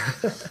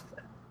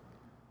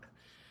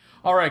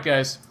 All right,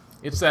 guys.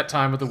 It's that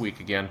time of the week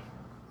again.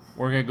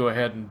 We're going to go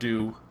ahead and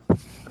do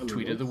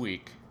Tweet of the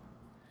Week.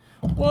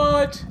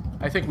 What?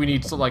 I think we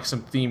need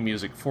some theme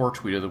music for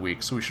Tweet of the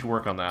Week, so we should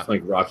work on that. It's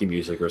like Rocky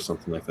music or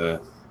something like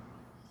that.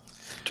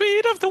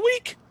 Tweet of the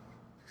Week!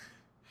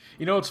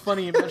 It's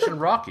funny you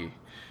mentioned Rocky.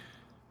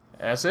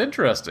 That's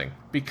interesting,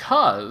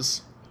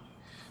 because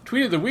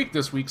tweet of the week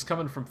this week's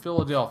coming from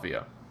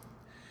Philadelphia.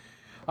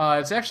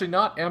 It's actually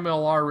not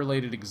MLR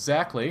related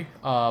exactly,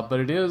 but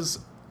it is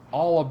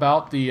all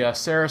about the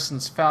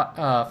Saracens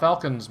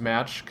Falcons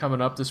match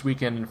coming up this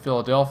weekend in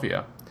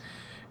Philadelphia.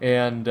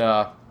 And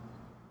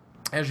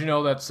as you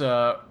know, that's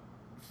a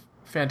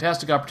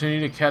fantastic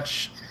opportunity to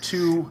catch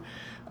two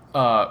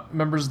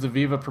members of the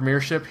Viva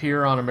Premiership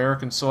here on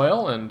American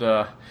soil, and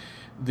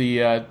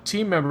the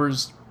team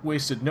members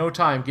wasted no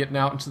time getting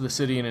out into the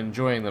city and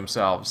enjoying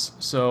themselves.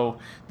 So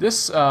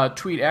this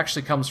tweet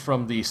actually comes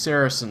from the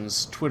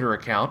Saracens Twitter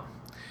account,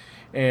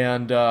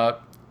 and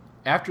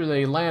after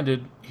they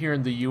landed here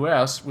in the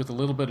U.S. with a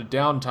little bit of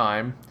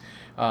downtime,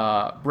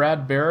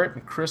 Brad Barrett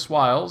and Chris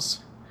Wiles,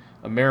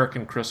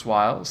 American Chris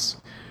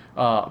Wiles,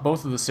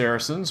 both of the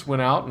Saracens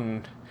went out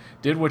and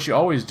did what you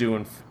always do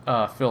in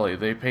Philly.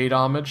 They paid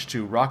homage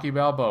to Rocky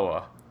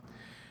Balboa.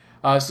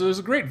 So there's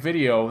a great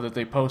video that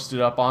they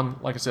posted up on,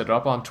 like I said,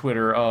 up on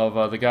Twitter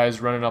of the guys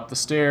running up the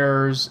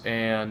stairs,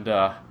 and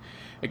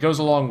it goes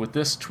along with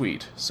this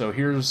tweet. So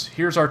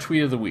here's our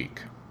tweet of the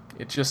week.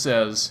 It just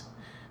says,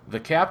 "The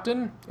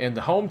captain and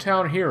the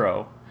hometown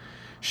hero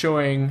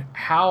showing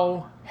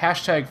how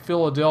hashtag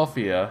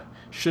Philadelphia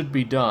should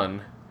be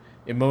done,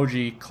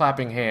 emoji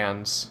clapping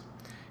hands,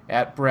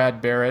 at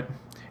Brad Barrett,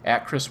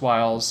 at Chris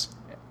Wiles,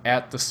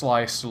 at the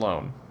Sly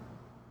Stallone."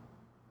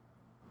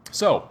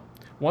 So,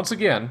 once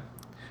again,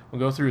 we'll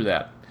go through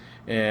that.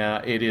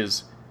 It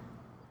is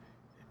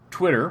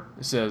Twitter.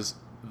 It says,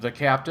 "The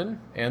captain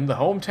and the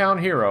hometown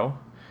hero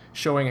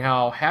showing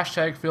how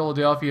hashtag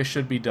Philadelphia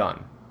should be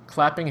done.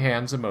 Clapping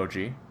hands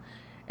emoji.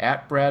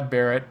 At Brad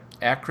Barrett,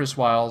 at Chris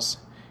Wiles,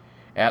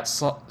 at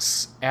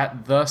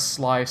the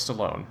Sly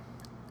Stallone."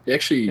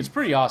 It's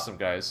pretty awesome,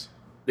 guys.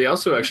 They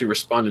also actually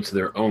responded to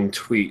their own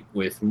tweet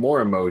with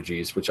more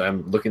emojis, which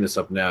I'm looking this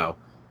up now.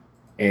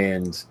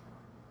 And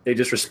they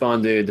just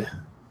responded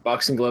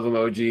boxing glove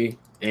emoji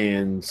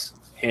and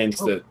hands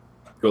that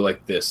go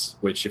like this,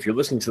 which if you're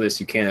listening to this,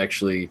 you can't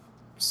actually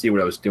see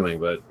what I was doing.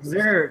 But Is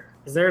there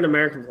an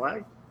American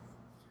flag?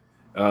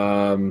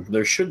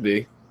 there should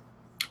be.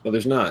 Well,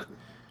 there's not.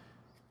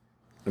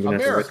 I'm gonna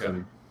have to write America.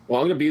 them. Well,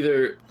 I'm going to be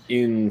there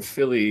in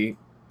Philly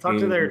Talk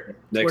to their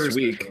next Twitter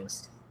week.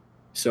 specialist.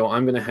 So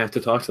I'm going to have to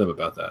talk to them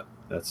about that.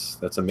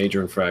 That's a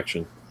major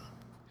infraction.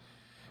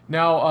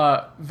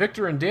 Now,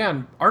 Victor and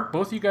Dan, aren't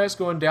both you guys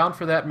going down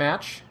for that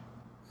match?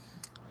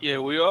 Yeah,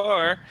 we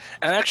are.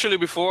 And actually,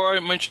 before I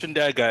mention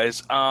that,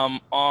 guys, and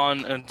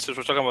since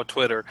we're talking about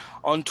Twitter,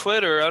 on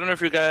Twitter, I don't know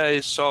if you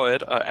guys saw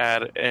it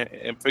at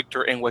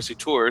Victor NYC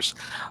Tours,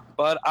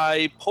 but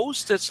I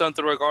posted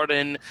something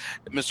regarding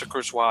Mr.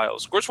 Chris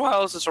Wiles. Chris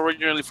Wiles is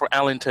originally from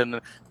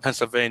Allentown,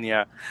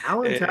 Pennsylvania.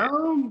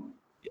 Allentown?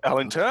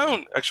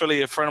 Allentown.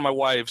 Actually, a friend of my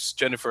wife's,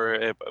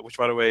 Jennifer, which,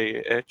 by the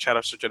way, shout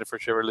out to Jennifer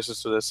if she ever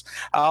listens to this.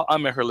 I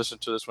met her listen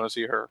to this when I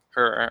see her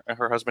and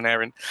her husband,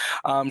 Aaron.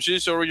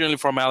 She's originally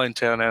from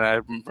Allentown, and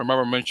I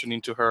remember mentioning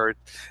to her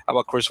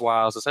about Chris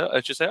Wiles.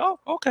 And she said, "Oh,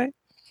 okay."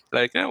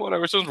 Like, yeah,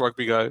 whatever. Sounds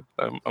rugby guy.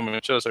 I mean,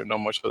 she doesn't know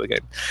much of the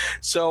game.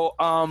 So,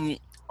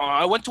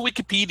 I went to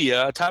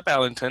Wikipedia, type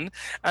Allentown,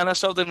 and I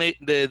saw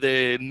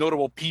the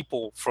notable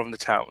people from the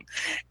town.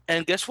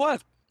 And guess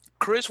what?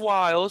 Chris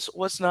Wiles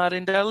was not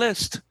in that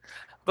list.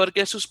 But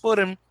guess who's put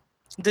him?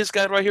 This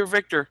guy right here,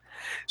 Victor.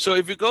 So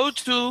if you go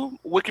to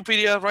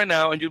Wikipedia right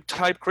now and you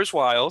type Chris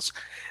Wiles,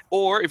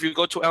 or if you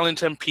go to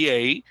Allentown,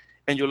 PA,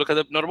 and you look at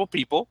the notable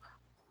people,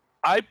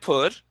 I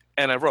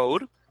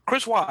wrote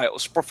Chris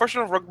Wiles,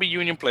 professional rugby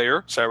union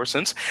player,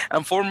 Saracens,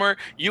 and former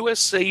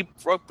USA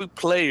rugby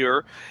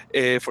player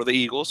for the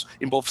Eagles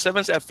in both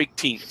 7s and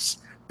 15s.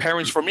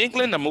 Parents from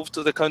England and moved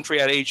to the country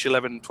at age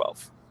 11 and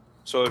 12.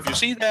 So if you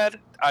see that,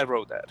 I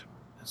wrote that.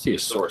 I see a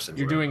source.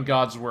 You're doing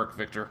God's work,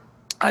 Victor.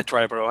 I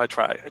try, bro. I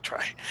try.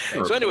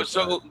 So anyway,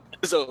 so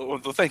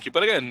thank you.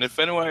 But again, if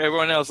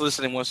everyone else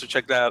listening wants to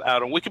check that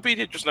out on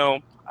Wikipedia, just know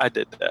I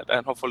did that,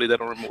 and hopefully they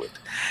don't remove it.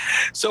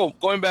 So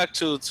going back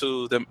to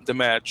the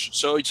match.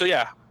 So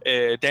yeah,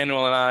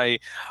 Daniel and I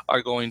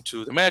are going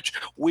to the match.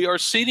 We are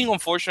seating,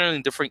 unfortunately,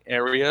 in different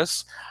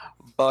areas,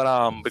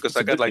 but because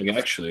I got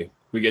actually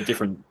we get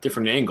different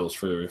angles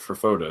for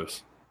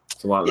photos.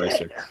 It's a lot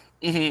nicer.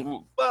 Mm-hmm.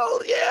 Well,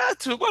 yeah,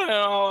 too. But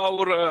I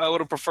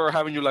would have preferred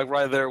having you like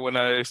right there when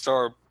I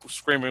start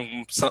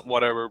screaming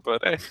whatever.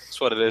 But hey,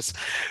 it's what it is.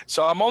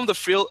 So I'm on the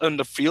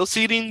field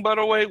seating, by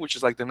the way, which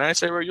is like the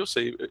nice area. You'll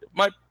see.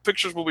 My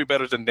pictures will be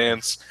better than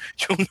Dan's.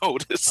 You'll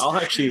notice. I'll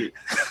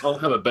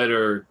have a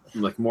better,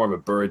 like more of a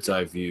bird's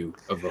eye view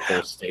of the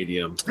whole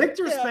stadium.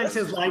 Victor spent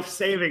his life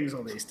savings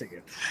on these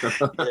tickets.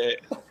 Yeah.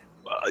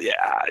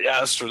 Yeah,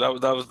 that's true.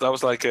 That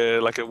was like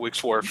a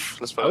week's worth.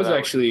 I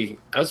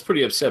was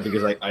pretty upset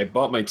because I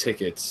bought my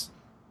tickets,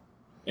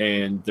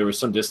 and there was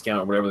some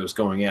discount or whatever that was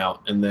going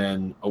out, and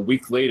then a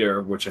week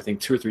later, which I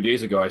think 2 or 3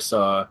 days ago, I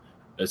saw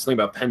something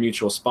about Penn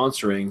Mutual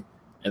sponsoring,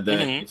 and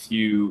then if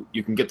you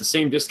can get the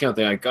same discount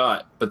that I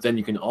got, but then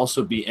you can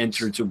also be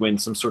entered to win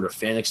some sort of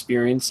fan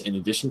experience in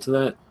addition to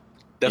that.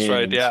 That's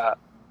right. Yeah.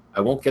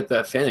 I won't get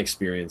that fan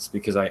experience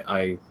because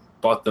I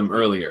bought them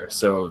earlier,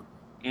 so.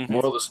 Mm-hmm.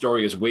 Moral of the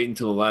story is wait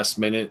until the last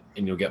minute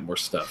and you'll get more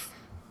stuff.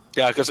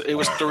 Yeah, because it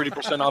was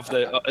 30% off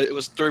it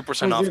was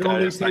 30% off, It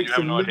only guys. I takes have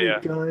a no idea.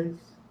 minute,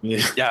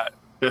 guys. Yeah.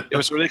 Yeah, it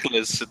was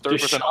ridiculous. 30%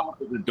 Just off. shop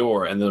at the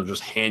door and they'll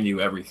just hand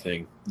you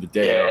everything the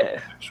day of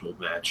the actual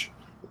match.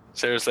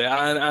 Seriously,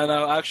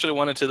 I actually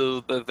wanted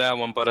to do that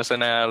one, but I said,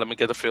 nah, let me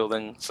get the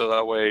fielding, so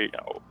that way,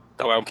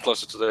 I'm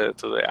closer to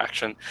the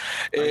action.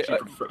 I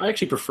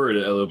actually prefer it a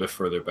little bit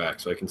further back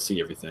so I can see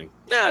everything.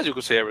 Yeah, you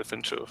could see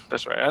everything too.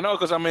 That's right. I know,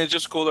 because I mean, it's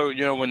just cooler,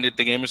 when the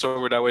game is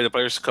over. That way, the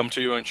players come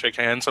to you and shake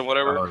hands and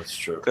whatever. Oh, that's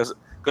true. Because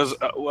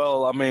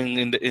well, I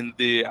mean, in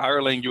the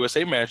Ireland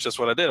USA match, that's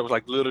what I did. I was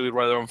like literally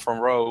right on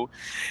front row,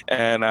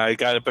 and I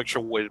got a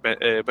picture with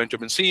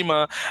Benjamin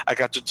Sema. I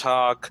got to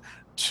talk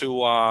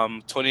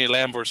to Tony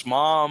Lambert's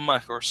mom,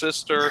 her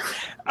sister.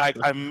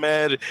 I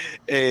met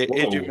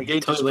Adrian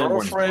McGate's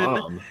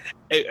girlfriend,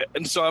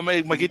 and so I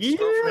met McGate's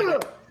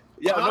girlfriend.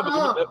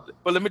 Yeah,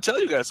 but let me tell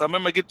you guys, I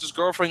met McGate's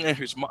girlfriend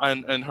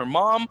and her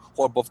mom,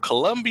 who are both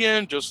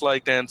Colombian, just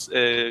like Dan's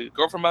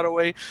girlfriend, by the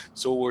way.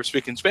 So we're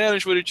speaking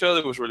Spanish with each other.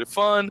 It was really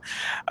fun.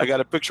 I got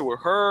a picture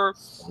with her.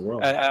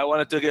 I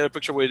wanted to get a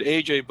picture with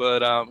AJ,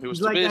 but he was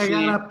too busy.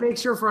 I got a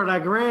picture for the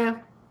gram.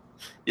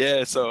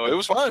 Yeah, so it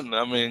was fun.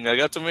 I mean, I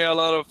got to meet a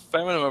lot of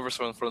family members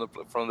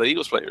from the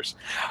Eagles players.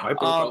 I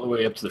broke all the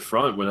way up to the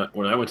front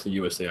when I went to the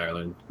USA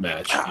Ireland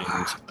match,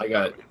 and I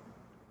got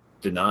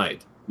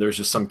denied. There was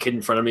just some kid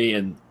in front of me,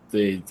 and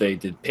they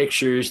did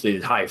pictures, they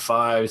did high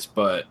fives,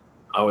 but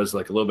I was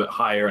like a little bit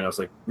higher, and I was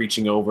like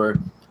reaching over.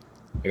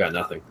 I got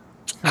nothing.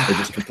 They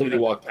just completely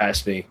walked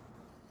past me.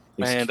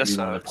 Man, that's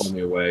to pull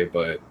me away,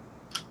 but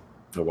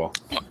oh well.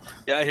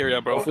 Yeah, I hear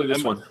you, bro. Hopefully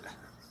this one.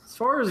 As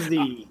far as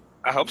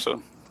I hope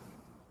so.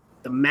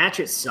 The match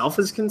itself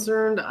is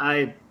concerned,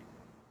 I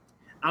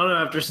don't know.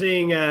 After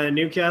seeing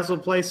Newcastle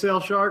play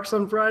Sale Sharks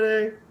on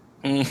Friday,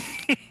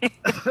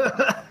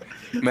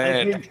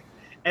 man,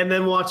 and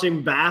then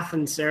watching Bath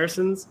and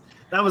Saracens,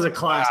 that was a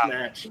class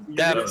match.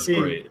 That was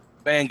great,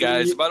 man,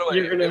 guys. By the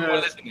way, everyone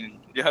listening,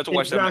 you have to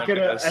watch that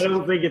match. I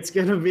don't think it's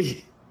gonna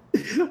be.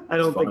 I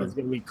don't think it's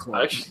gonna be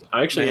close.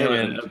 I actually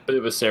am a bit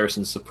of a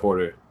Saracens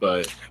supporter,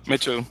 but me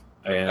too.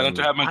 I don't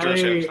have my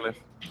jersey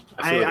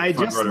actually.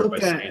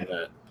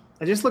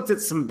 I just looked at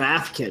some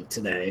Bath kit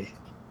today.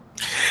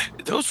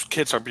 Those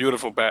kits are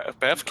beautiful.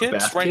 Bath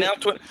kits right now,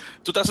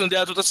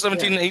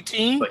 2017 and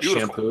 18. Like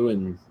beautiful. Shampoo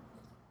and.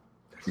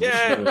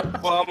 Yeah,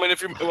 well, I mean,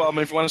 if you want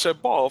to say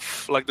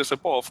both, like they say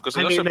both, because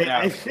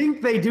I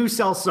think they do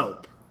sell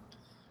soap.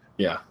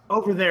 Yeah.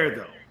 Over there,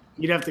 though,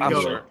 you'd have to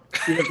go. Sure.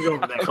 You'd have to go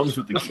over there. It comes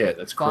with the kit.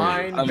 That's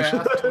crazy. Fine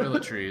bath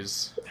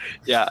toiletries.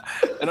 Yeah.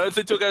 Another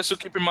thing, too, guys, to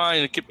keep in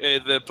mind,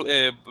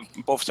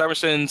 both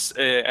Saracens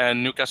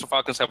and Newcastle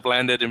Falcons have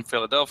landed in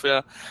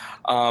Philadelphia.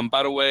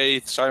 By the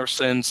way,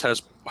 Saracens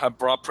have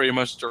brought pretty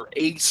much their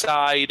A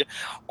side.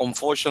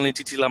 Unfortunately,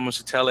 Titi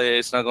Lamusitele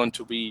is not going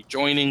to be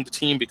joining the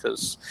team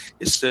because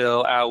he's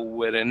still out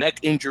with a neck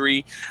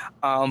injury.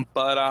 But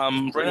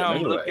right now,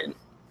 I'm looking.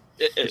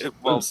 It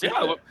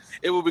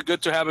would be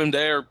good to have him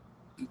there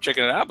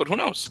checking it out, but who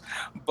knows?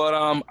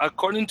 But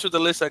according to the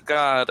list I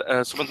got,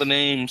 some of the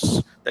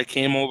names that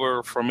came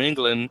over from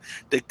England,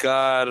 they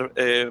got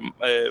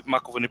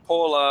Marco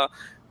Vunipola,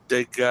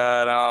 they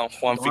got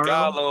Juan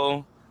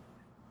Figallo.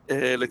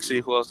 Let's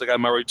see who else. They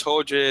got Murray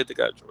Toje, they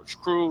got George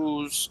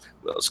Cruz,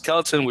 Will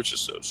Skelton, which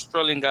is an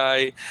Australian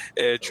guy,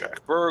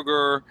 Jack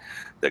Berger,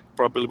 they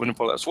probably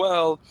Vunipola as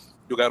well.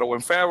 You got Owen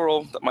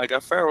Farrell, that might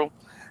got Farrell.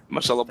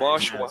 Marcelo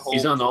Bosch.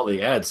 He's on all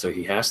the ads, so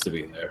he has to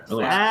be there.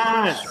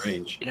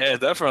 Strange. Yeah,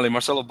 definitely.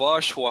 Marcelo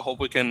Bosch, who I hope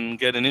we can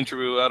get an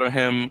interview out of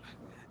him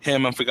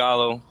and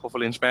Figallo,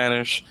 hopefully in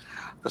Spanish,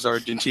 because they're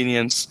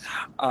Argentinians.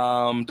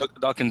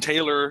 Duncan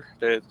Taylor,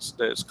 the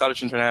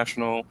Scottish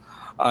international.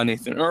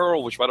 Nathan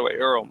Earl, which, by the way,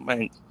 Earl,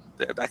 man,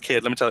 that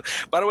kid, let me tell you.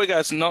 By the way,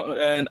 guys, no,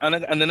 and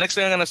the next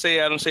thing I'm going to say,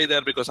 I don't say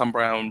that because I'm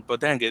brown, but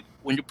dang it,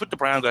 when you put the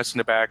brown guys in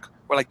the back,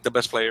 we're like the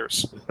best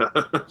players.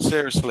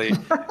 Seriously.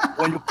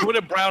 When you put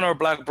a brown or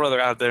black brother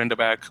out there in the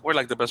back, we're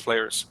like the best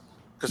players.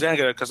 Because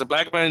the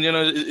black man,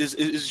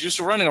 is used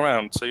to running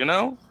around, so,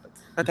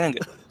 dang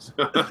it.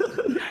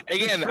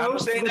 Again, I'm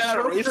not saying that out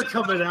of racism.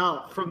 Coming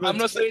out from I'm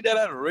not saying that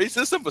out of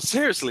racism, but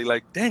seriously,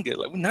 like, dang it,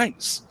 like, we're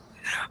nice.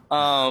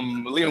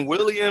 Liam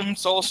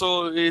Williams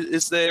also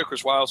is there,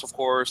 Chris Wiles, of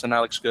course, and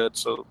Alex Good.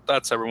 So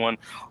that's everyone.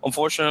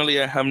 Unfortunately,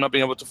 I have not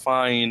been able to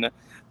find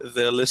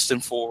the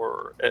listing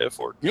for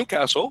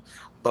Newcastle,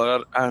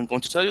 but I'm going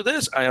to tell you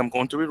this: I am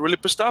going to be really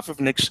pissed off if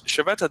Nick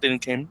Chavetta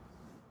didn't come.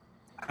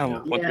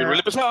 I'm going to be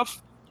really pissed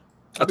off.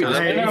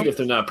 If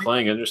they're not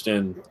playing, I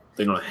understand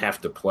they don't have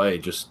to play.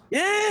 Just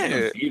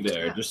be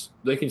there. Just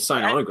they can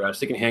sign autographs.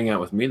 They can hang out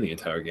with me the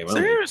entire game.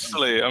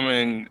 Seriously, I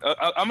mean,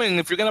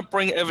 if you're gonna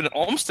bring Evan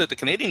Olmsted, the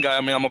Canadian guy,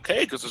 I mean, I'm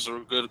okay because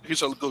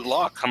he's a good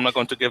lock. I'm not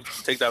going to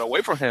take that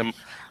away from him.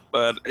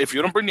 But if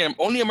you don't bring the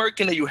only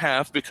American that you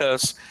have,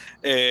 because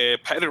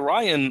Paddy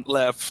Ryan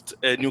left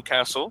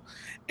Newcastle,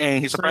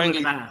 and he's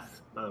apparently.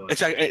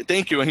 Exactly.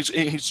 Thank you. And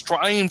he's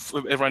trying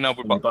right now.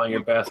 Buying a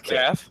bath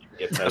kit.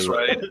 That's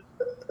right.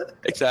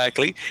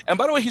 Exactly. And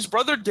by the way, his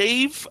brother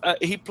Dave,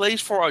 he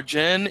plays for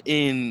Agen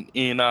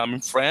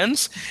in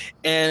France,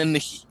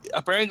 and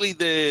apparently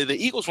the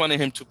Eagles wanted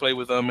him to play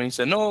with them, and he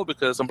said no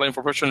because I'm playing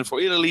professionally for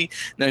Italy.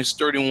 Now he's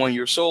 31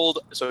 years old,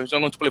 so he's not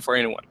going to play for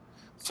anyone.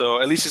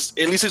 So at least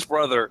his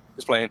brother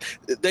is playing.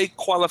 They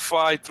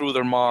qualify through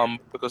their mom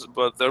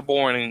but they're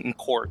born in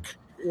Cork.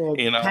 Well,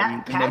 in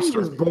Patty Munster.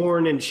 was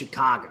born in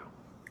Chicago.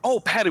 Oh,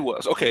 Patty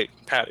was. Okay,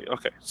 Patty.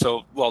 Okay.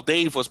 So, well,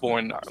 Dave was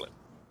born in Ireland.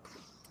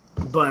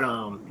 But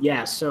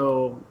yeah.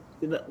 So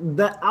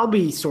that I'll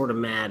be sort of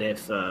mad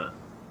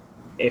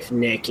if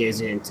Nick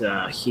isn't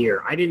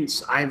here.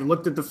 I've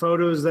looked at the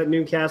photos that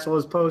Newcastle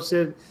has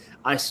posted.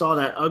 I saw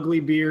that ugly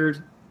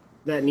beard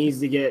that needs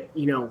to get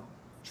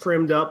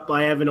trimmed up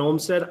by Evan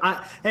Olmstead.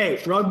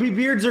 Hey, rugby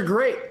beards are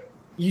great.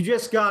 You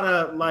just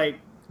gotta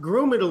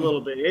groom it a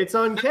little bit. It's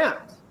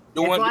unkempt.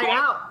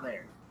 Out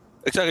there.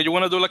 Exactly. You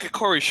want to do like a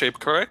Corey shape,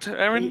 correct,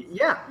 Aaron?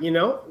 Yeah.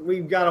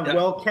 We've got a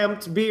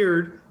well-kempt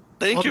beard.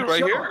 Thank you,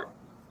 right here.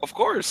 Of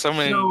course. I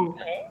mean,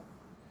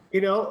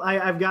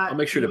 I've got. I'll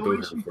make sure to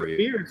boot it for you.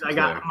 Beards. I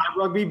got my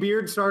rugby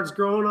beard starts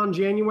growing on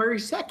January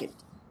 2nd.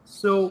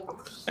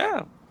 So.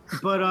 Yeah.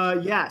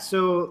 But yeah,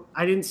 so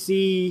I didn't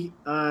see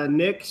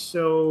Nick,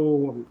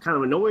 so I'm kind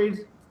of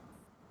annoyed,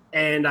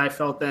 and I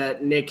felt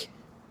that Nick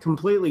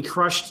completely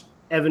crushed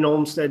Evan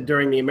Olmstead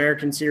during the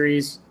American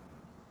series.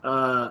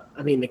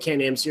 The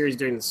Can-Am series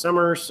during the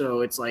summer.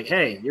 So it's like,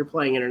 hey, you're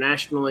playing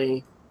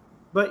internationally,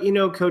 but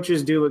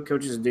coaches do what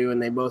coaches do,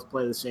 and they both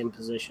play the same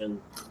position.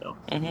 So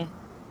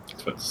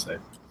that's what to say.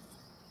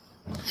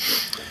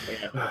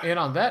 Yeah. And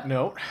on that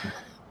note,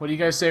 what do you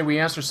guys say we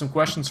answer some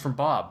questions from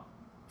Bob?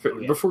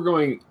 Before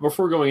going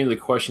into the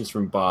questions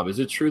from Bob, is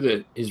it true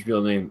that his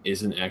real name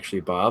isn't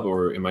actually Bob,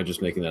 or am I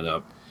just making that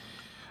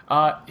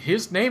up?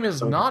 His name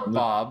is not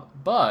Bob,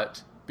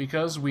 but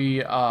because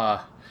we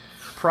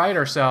pride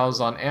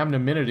ourselves on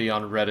anonymity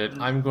on Reddit,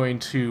 I'm going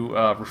to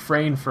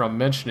refrain from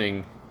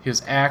mentioning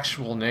his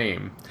actual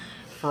name.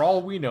 For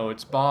all we know,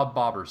 it's Bob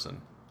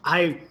Boberson.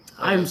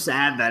 I'm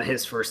sad that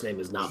his first name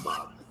is not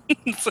Bob.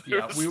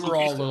 Yeah, we were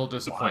all a little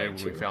disappointed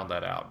when we found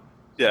that out.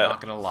 Yeah. Not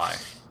gonna lie.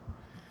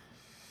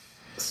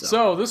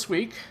 So this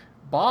week,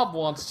 Bob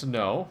wants to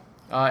know.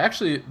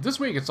 Actually, this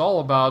week it's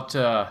all about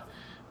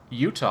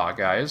Utah,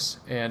 guys.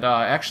 And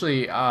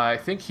I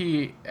think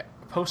he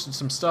posted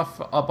some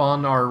stuff up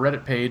on our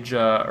Reddit page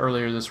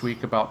earlier this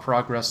week about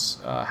progress,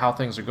 how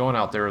things are going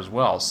out there as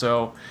well.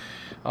 So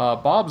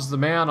Bob's the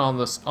man on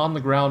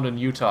the ground in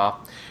Utah,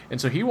 and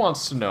so he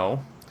wants to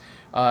know: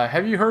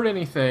 have you heard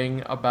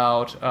anything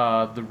about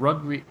the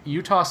rugby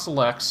Utah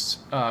Selects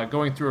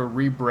going through a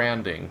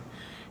rebranding?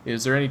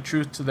 Is there any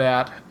truth to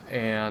that?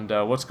 And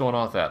what's going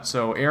on with that?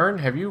 So, Aaron,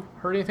 have you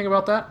heard anything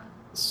about that?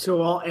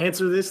 So I'll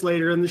answer this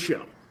later in the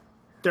show.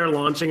 They're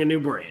launching a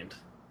new brand.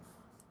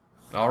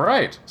 All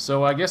right.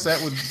 So I guess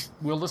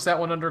we'll list that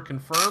one under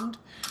confirmed.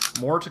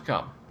 More to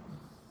come.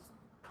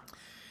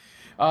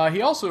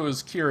 He also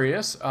is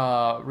curious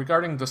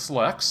regarding the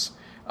Selects.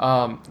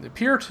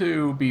 Appear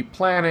to be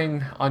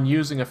planning on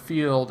using a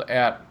field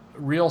at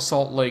Real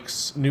Salt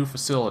Lake's new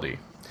facility.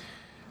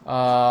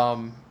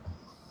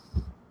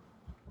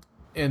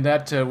 And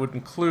that would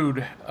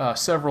include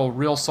several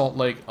Real Salt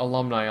Lake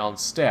alumni on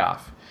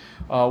staff.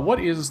 What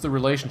is the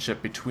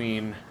relationship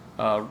between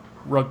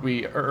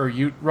Rugby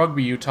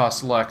Utah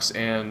Selects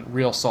and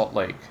Real Salt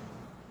Lake?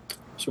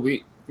 So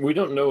we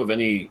don't know of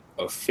any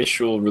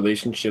official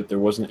relationship. There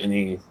wasn't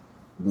any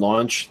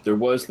launch. There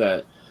was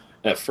that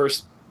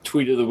first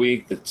tweet of the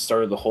week that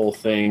started the whole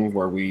thing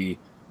where we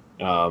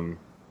I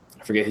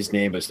forget his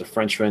name, but it's the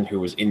Frenchman who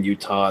was in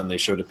Utah, and they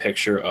showed a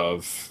picture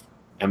of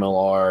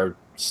MLR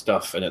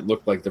stuff, and it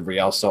looked like the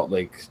Real Salt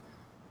Lake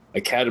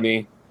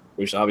Academy,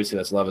 which obviously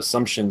that's a lot of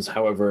assumptions.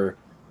 However,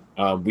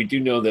 we do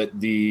know that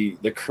the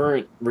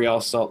current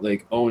Real Salt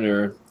Lake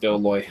owner,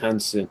 Deloy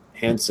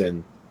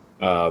Hansen,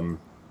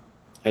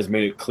 has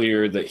made it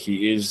clear that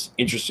he is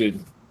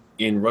interested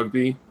in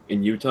rugby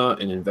in Utah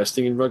and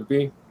investing in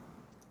rugby.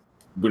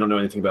 We don't know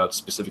anything about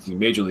specifically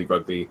Major League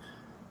Rugby,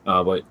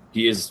 but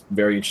he is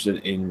very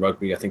interested in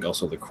rugby. I think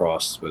also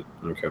lacrosse, but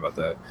I don't care about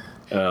that.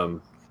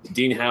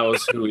 Dean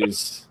Howes, who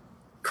is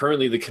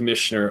currently the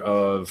commissioner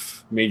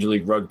of Major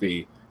League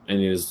Rugby, and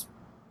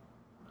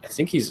I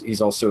think he's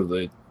also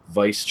the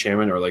vice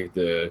chairman or like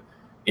the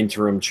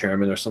interim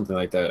chairman or something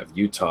like that of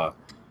Utah.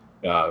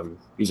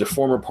 He's a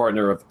former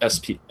partner of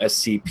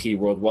SCP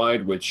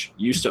Worldwide, which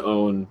used to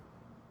own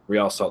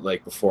Real Salt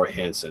Lake before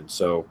Hansen.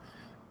 So,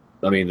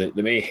 I mean,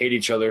 they may hate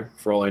each other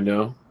for all I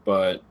know,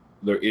 but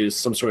there is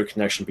some sort of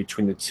connection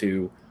between the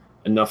two,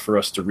 enough for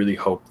us to really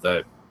hope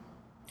that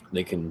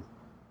they can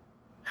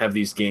have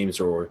these games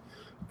or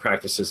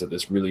practices at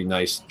this really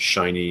nice,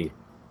 shiny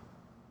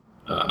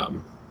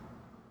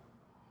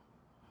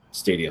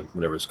stadium,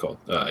 whatever it's called,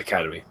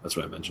 academy. That's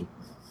what I mentioned.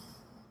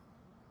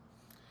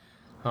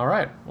 All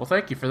right. Well,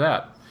 thank you for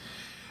that.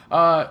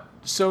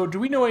 So do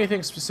we know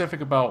anything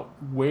specific about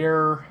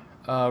where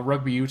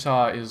Rugby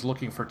Utah is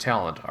looking for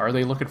talent? Are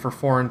they looking for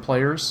foreign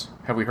players?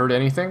 Have we heard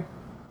anything?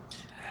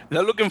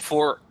 They're looking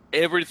for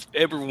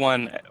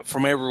everyone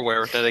from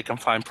everywhere that they can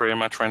find pretty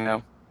much right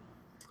now.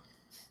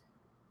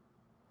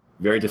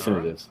 Very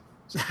definitive.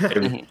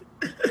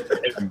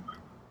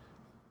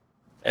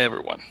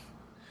 Everyone.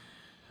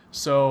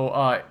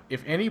 So,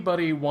 if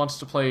anybody wants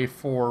to play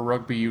for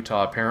Rugby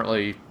Utah,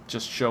 apparently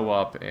just show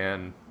up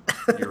and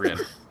you're in.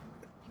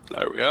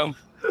 There we go.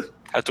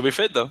 Have to be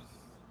fit though.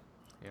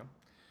 Yeah.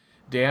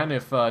 Dan,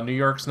 if New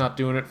York's not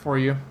doing it for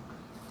you,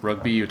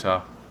 Rugby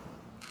Utah.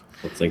 I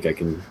don't think I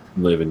can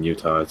live in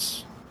Utah.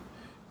 It's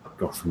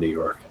going from New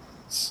York.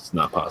 It's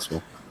not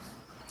possible.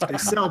 They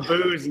sell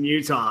booze in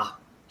Utah.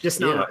 Just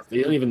not. Yeah,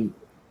 they don't even.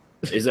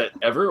 Is that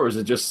ever, or is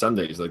it just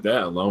Sundays? Like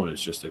that alone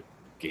is just a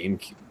game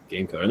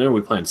code. I know we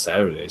play on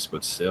Saturdays,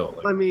 but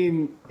still. I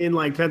mean, in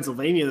like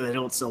Pennsylvania, they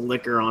don't sell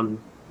liquor on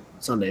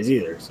Sundays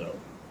either. So.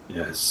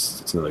 Yeah,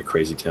 it's another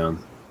crazy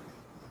town.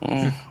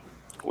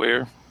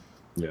 Where?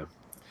 Yeah,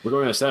 we're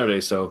going on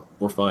Saturday, so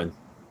we're fine.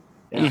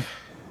 Yeah.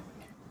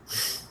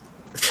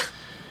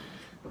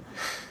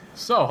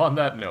 So, on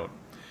that note,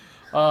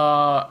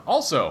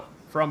 also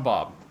from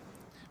Bob.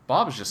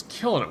 Bob is just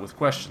killing it with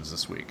questions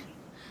this week.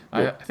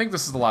 Yeah. I think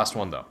this is the last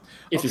one, though.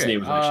 If his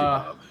name is actually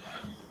Bob.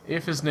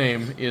 If his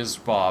name is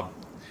Bob,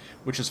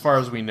 which as far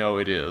as we know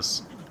it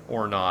is,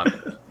 or not,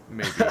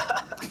 maybe.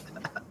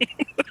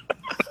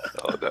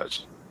 Oh,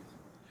 gosh.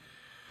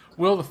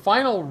 Will the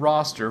final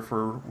roster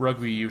for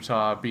Rugby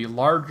Utah be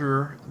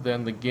larger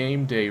than the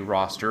game day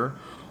roster,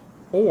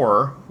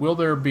 or will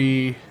they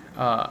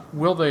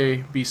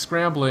be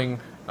scrambling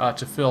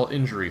to fill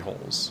injury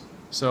holes?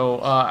 So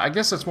I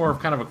guess it's more of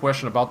kind of a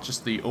question about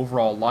just the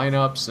overall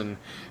lineups and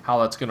how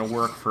that's going to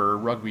work for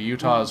Rugby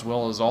Utah as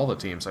well as all the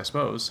teams, I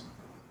suppose.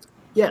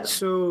 Yeah,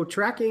 so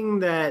tracking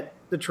that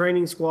the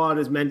training squad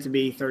is meant to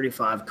be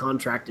 35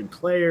 contracted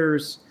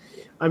players.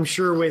 I'm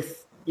sure with,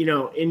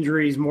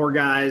 injuries, more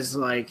guys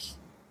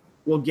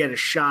will get a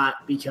shot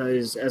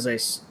because as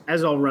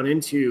I'll run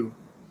into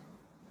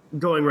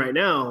going right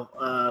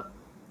now,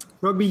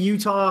 Rugby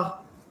Utah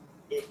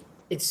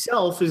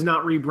itself is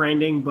not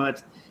rebranding,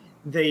 but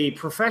the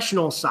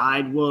professional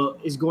side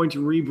is going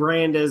to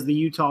rebrand as the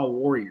Utah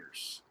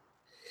Warriors.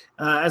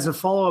 As a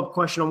follow-up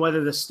question on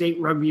whether the state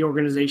rugby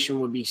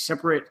organization would be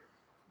separate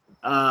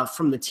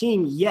from the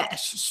team,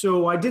 yes.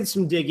 So I did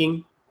some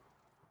digging.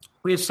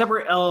 We have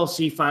separate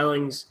LLC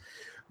filings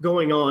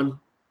going on.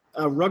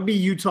 Rugby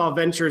Utah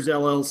Ventures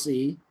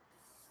LLC,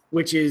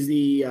 which is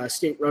the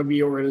state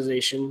rugby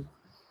organization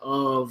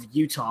of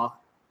Utah,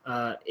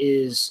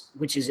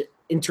 which is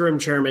interim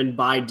chairman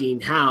by Dean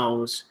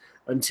Howes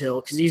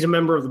because he's a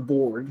member of the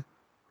board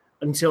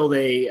until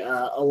they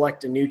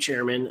elect a new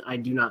chairman. I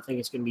do not think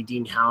it's going to be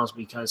Dean Howes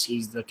because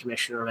he's the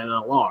commissioner of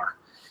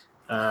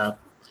NLR.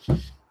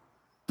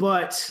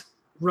 But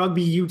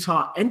Rugby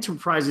Utah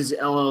Enterprises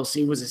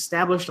LLC was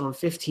established on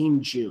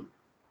 15 June.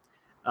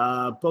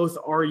 Both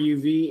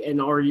RUV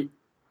and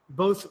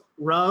both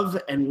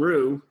RUV and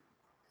RU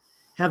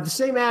have the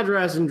same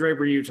address in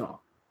Draper, Utah.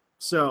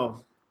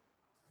 So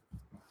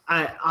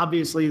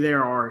obviously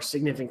there are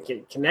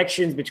significant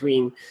connections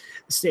between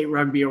the state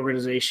rugby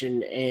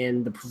organization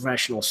and the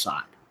professional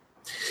side.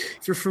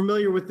 If you're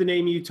familiar with the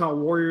name Utah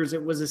Warriors,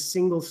 it was a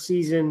single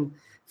season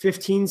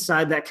 15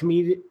 side that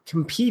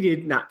competed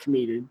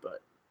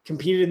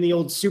in the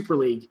old Super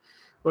League.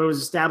 When it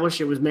was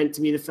established, it was meant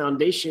to be the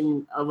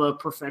foundation of a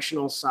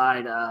professional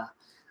side.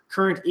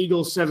 Current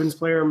Eagles Sevens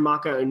player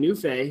Maka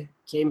Onufe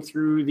came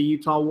through the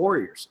Utah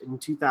Warriors. In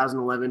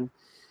 2011,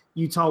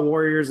 Utah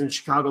Warriors and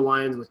Chicago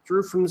Lions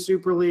withdrew from the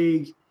Super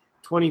League.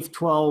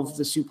 2012,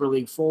 the Super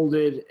League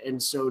folded,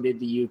 and so did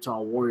the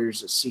Utah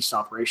Warriors. Ceased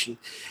operation.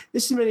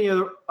 This and many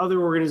other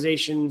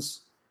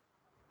organizations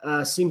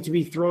seem to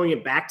be throwing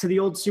it back to the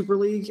old Super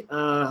League.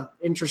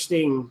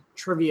 Interesting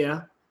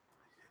trivia.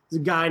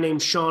 There's a guy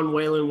named Sean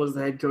Whalen was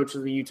the head coach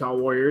of the Utah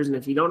Warriors, and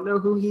if you don't know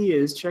who he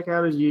is, check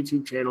out his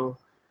YouTube channel.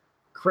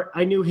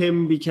 I knew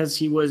him because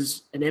he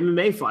was an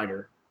MMA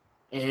fighter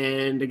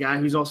and a guy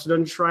who's also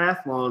done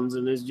triathlons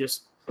and is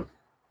just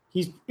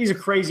he's a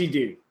crazy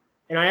dude.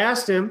 And I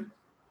asked him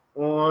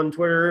on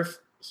Twitter if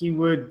he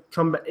would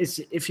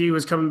if he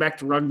was coming back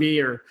to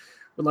rugby or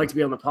would like to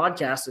be on the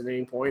podcast at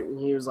any point, and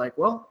he was like,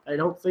 "Well, I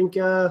don't think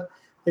the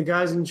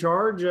guys in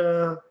charge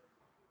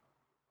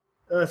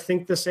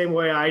think the same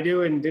way I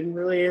do," and didn't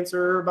really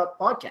answer about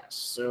the podcast.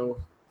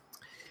 So,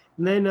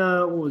 and then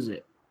what was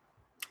it?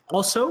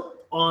 Also,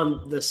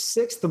 on the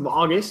 6th of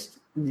August,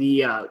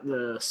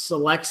 the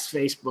Selects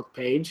Facebook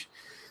page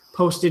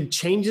posted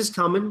 "Changes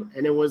Coming,"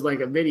 and it was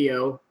like a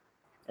video,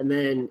 and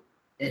then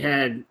it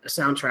had a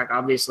soundtrack,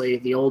 obviously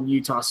the old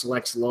Utah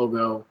Selects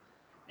logo,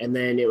 and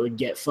then it would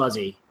get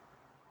fuzzy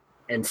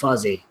and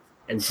fuzzy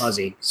and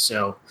fuzzy.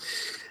 So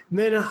and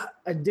then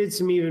I did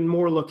some even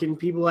more looking.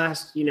 People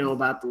asked,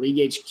 about the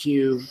League HQ.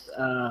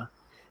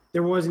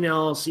 There was an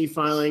LLC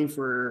filing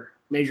for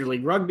Major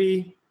League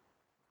Rugby,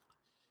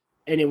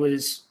 and it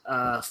was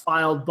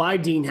filed by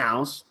Dean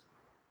Howes,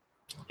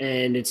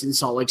 and it's in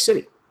Salt Lake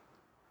City.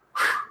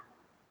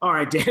 All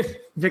right, Dan.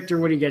 Victor,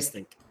 what do you guys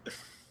think?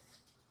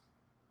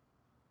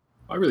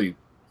 I really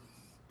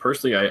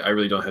personally, I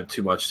really don't have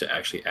too much to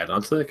actually add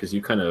on to that because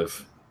you kind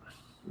of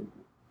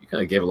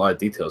gave a lot of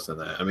details on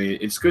that. I mean,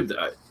 it's good.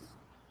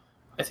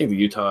 I think the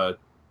Utah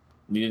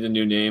needed a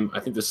new name. I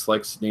think the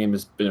Selects name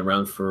has been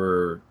around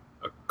for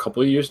a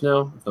couple of years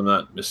now, if I'm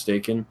not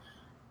mistaken.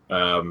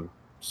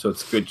 So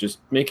it's good. Just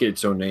make it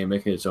its own name,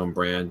 make it its own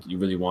brand. You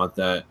really want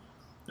that.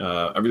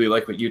 I really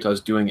like what Utah's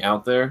doing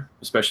out there,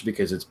 especially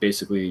because it's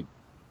basically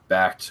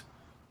backed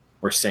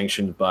or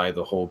sanctioned by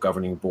the whole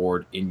governing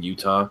board in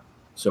Utah.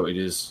 So it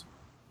has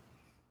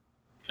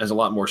a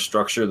lot more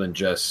structure than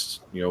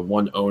just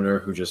one owner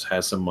who just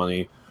has some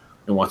money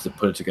and wants to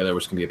put it together,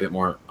 which can be a bit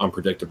more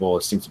unpredictable.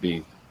 It seems to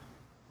be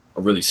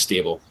a really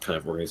stable kind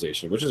of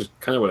organization, which is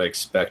kind of what I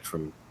expect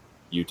from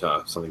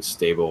Utah, something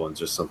stable and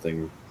just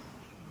something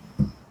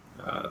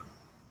I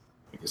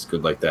guess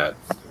good like that.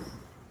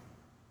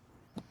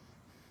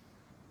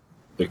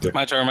 Victor,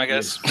 My turn, I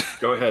guess.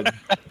 Go ahead.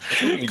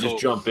 You can Cool.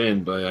 just jump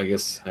in, but I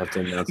guess I have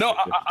to announce. No, it.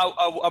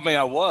 I mean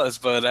I was,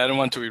 but I don't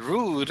want to be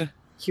rude.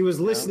 He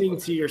was listening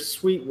to your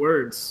sweet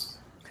words.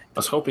 I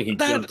was hoping he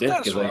jumped in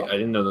that's because wrong. I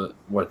didn't know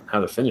how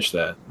to finish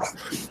that.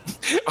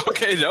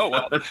 Okay, no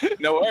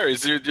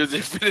worries. You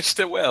finished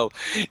it well.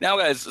 Now,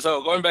 guys,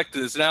 so going back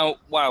to this. Now,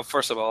 wow,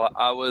 first of all,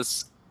 I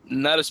was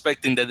not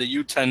expecting that the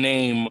Utah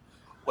name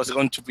was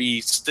going to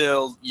be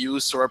still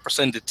used to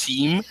represent the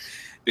team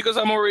because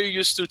I'm already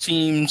used to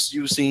teams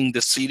using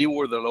the city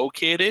where they're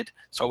located.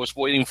 So I was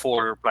waiting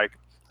for,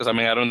 because I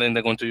don't think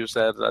they're going to use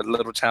that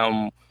little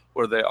town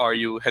where the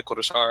RU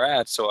headquarters are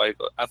at. So I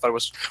thought it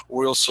was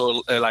Real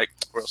Salt Lake.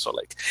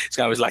 It's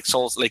kind of like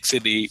Salt Lake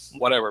City,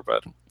 whatever.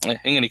 But in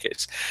any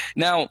case,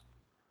 now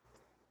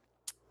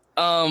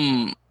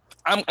I'm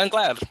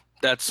glad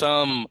that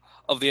some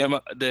of the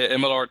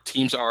MLR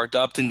teams are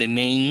adopting the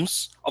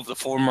names of the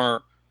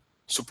former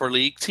Super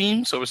League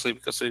teams, obviously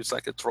because it's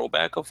like a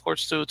throwback, of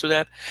course, to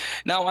that.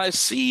 Now I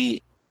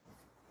see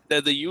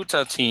that the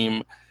Utah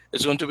team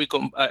is going to be,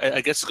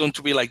 I guess, it's going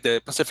to be like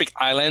the Pacific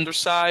Islander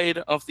side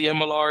of the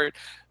MLR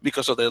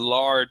because of the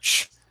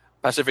large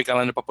Pacific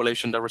Islander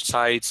population that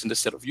resides in the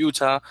state of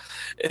Utah.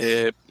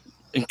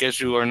 In case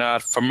you are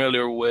not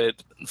familiar with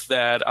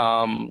that,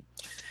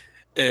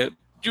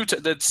 Utah,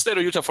 the state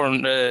of Utah for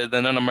the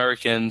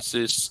non-Americans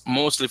is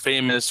mostly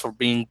famous for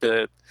being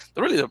the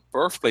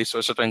birthplace to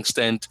a certain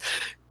extent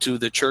to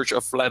the Church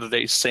of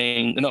Latter-day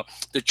Saints,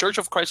 the Church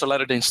of Christ of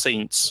Latter-day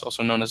Saints,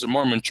 also known as the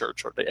Mormon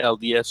Church or the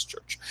LDS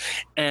Church.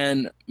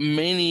 And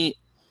many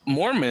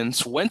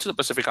Mormons went to the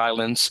Pacific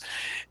Islands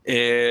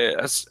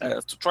to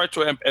try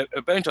to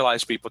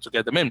evangelize people to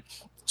get them in.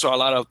 So a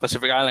lot of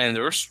Pacific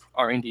Islanders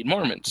are indeed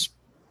Mormons.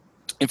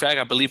 In fact,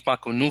 I believe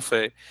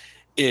Maconufe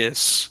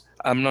is.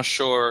 I'm not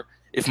sure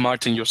if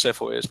Martin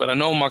Josefo is, but I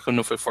know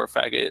Maconufe for a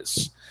fact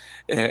is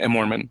a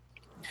Mormon.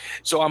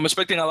 So I'm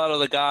expecting a lot of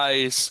the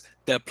guys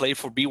that play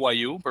for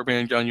BYU,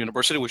 Brigham Young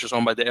University, which is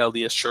owned by the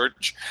LDS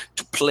Church,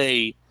 to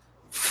play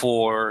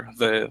for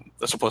the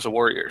supposed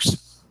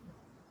Warriors.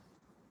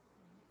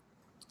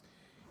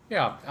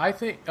 Yeah, I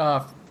think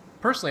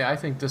personally, I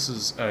think this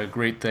is a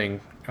great thing,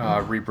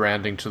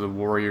 rebranding to the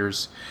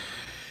Warriors.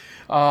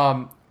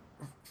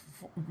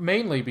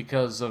 Mainly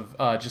because of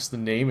just the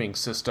naming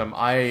system.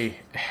 I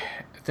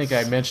think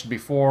I mentioned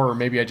before, or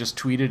maybe I just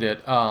tweeted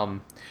it.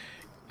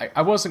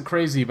 I wasn't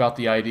crazy about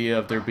the idea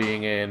of there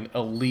being an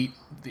elite,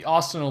 the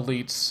Austin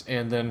Elites,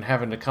 and then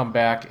having to come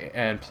back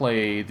and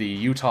play the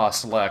Utah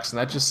Selects, and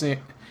that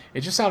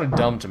just sounded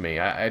dumb to me.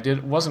 I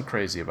wasn't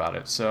crazy about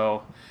it.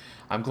 So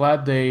I'm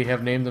glad they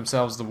have named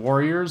themselves the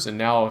Warriors, and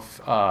now if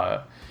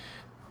the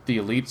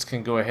Elites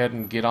can go ahead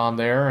and get on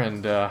there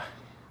and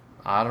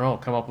I don't know,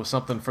 come up with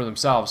something for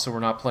themselves, so we're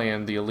not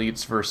playing the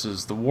Elites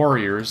versus the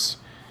Warriors.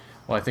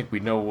 Well, I think we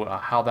know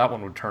how that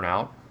one would turn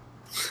out.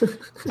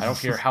 I don't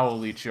care how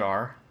elite you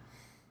are.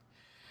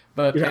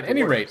 But at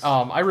any rate,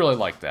 I really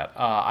like that.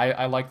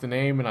 I like the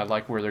name, and I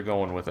like where they're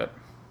going with it.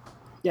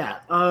 Yeah.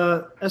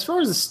 As far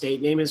as the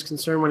state name is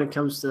concerned, when it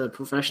comes to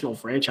professional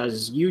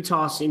franchises,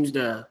 Utah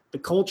the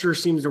culture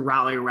seems to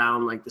rally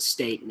around like the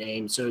state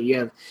name. So you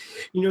have,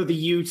 the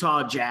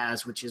Utah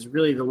Jazz, which is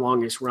really the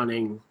longest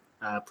running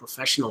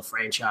professional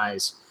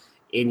franchise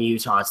in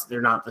Utah.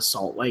 They're not the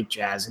Salt Lake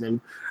Jazz. And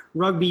then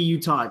Rugby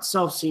Utah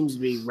itself seems to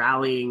be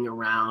rallying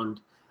around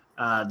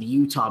the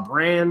Utah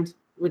brand,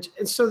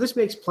 so this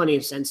makes plenty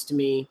of sense to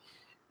me.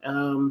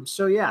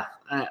 So yeah,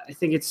 I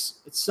think it's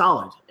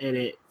solid and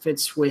it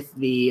fits with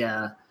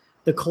the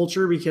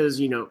culture because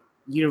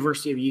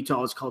University of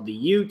Utah is called the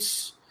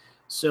Utes,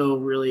 so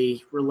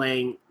really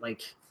relaying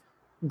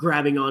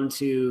grabbing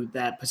onto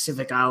that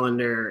Pacific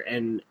Islander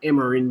and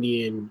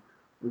Amerindian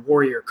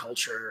warrior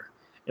culture,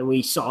 and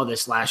we saw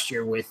this last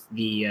year with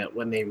the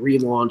when they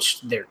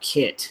relaunched their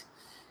kit.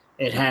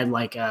 It had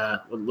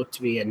what looked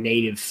to be a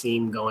native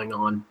theme going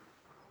on.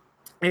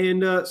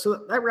 And so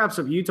that wraps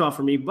up Utah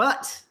for me.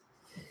 But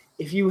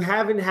if you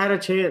haven't had a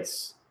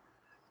chance,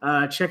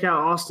 check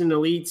out Austin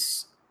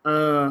Elite's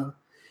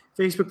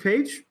Facebook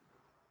page.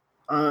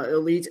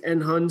 Elite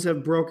and Huns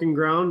have broken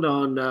ground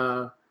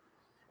on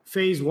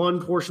Phase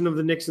 1 portion of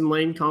the Nixon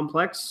Lane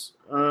complex.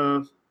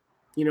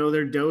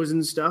 their does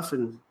and stuff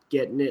and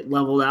getting it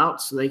leveled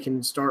out so they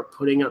can start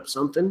putting up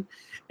something.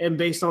 And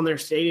based on their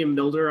stadium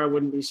builder, I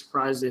wouldn't be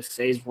surprised if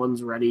Phase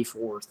 1's ready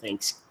for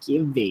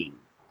Thanksgiving.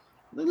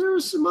 But there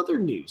was some other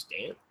news,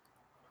 Dan.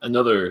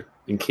 Another,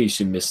 in case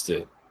you missed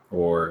it,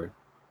 or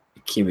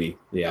KIMI,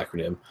 the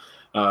acronym,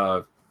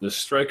 the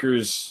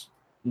Strikers'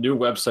 new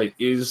website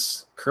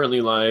is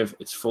currently live.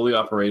 It's fully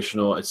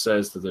operational. It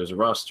says that there's a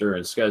roster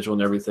and schedule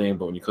and everything,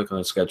 but when you click on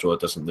the schedule, it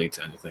doesn't lead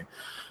to anything.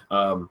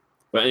 But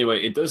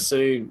anyway, it does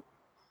say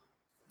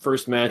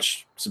first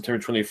match,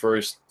 September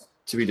 21st,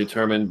 to be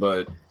determined,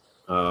 but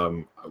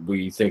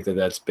we think that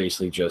that's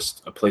basically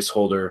just a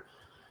placeholder.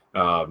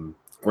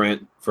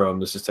 Grant from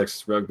This is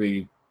Texas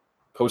Rugby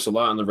posts a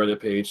lot on the Reddit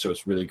page, so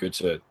it's really good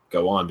to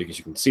go on because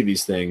you can see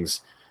these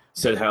things.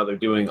 Said how they're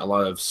doing a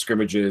lot of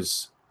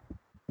scrimmages,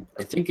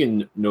 I think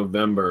in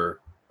November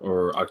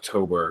or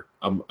October,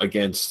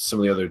 against some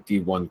of the other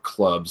D1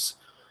 clubs.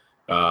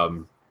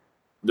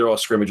 They're all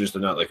scrimmages.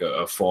 They're not like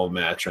a fall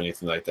match or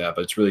anything like that,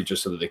 but it's really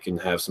just so that they can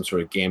have some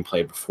sort of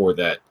gameplay before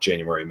that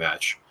January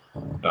match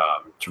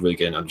to really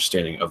get an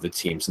understanding of the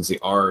team, since they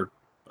are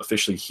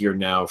officially here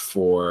now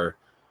for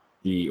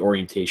the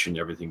orientation and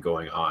everything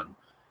going on.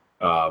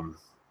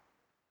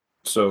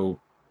 So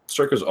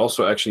Strikers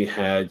also actually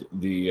had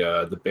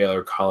the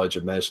Baylor College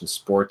of Medicine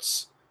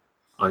Sports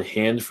on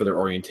hand for their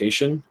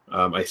orientation.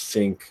 I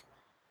think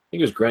it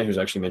was Grant who was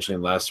actually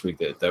mentioning last week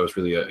that was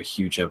really a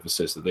huge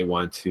emphasis, that they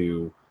wanted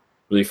to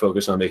really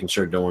focus on making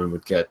sure no one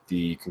would get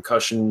the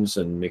concussions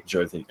and making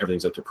sure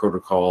everything's up to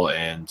protocol,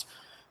 and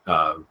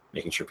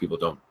making sure people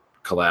don't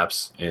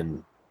collapse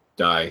and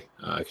die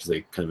because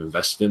they kind of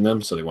invested in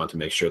them. So they want to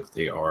make sure that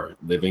they are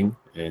living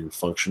and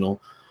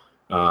functional.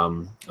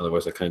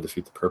 Otherwise, that kind of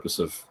defeat the purpose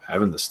of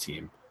having this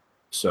team.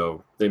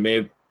 So they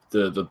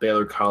the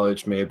Baylor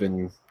College may have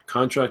been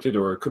contracted,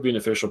 or it could be an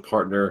official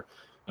partner.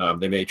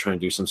 They may try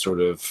and do some sort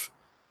of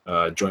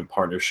joint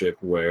partnership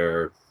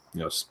where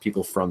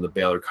people from the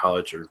Baylor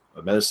College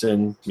of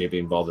Medicine, maybe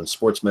involved in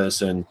sports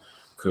medicine,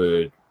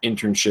 could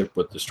internship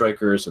with the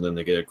Strikers, and then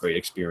they get a great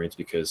experience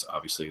because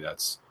obviously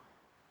that's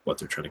what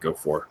they're trying to go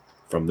for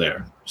from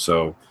there.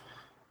 So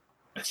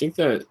I think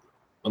that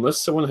unless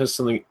someone has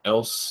something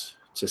else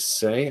to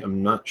say,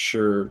 I'm not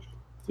sure.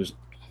 There's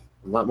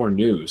a lot more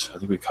news. I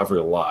think we covered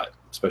a lot,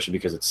 especially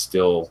because it's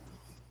still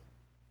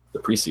the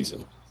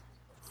preseason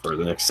for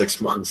the next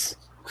 6 months.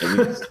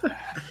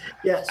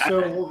 Yeah,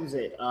 so what was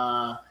it?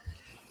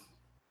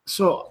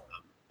 So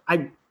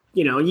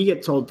you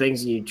get told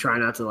things and you try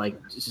not to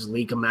just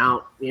leak them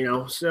out,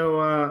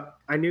 So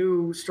I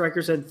knew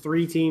Strikers had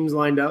 3 teams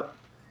lined up.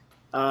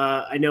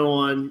 I know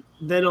on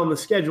the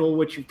schedule,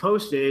 which you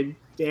posted,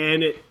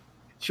 Dan, it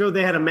showed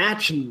they had a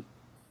match in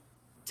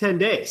 10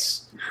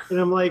 days. And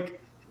I'm like,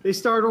 they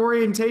start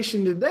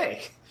orientation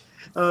today.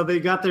 They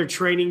got their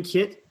training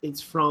kit.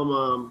 It's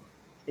from,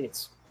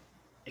 it's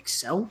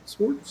Excel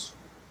Sports.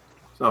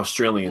 It's an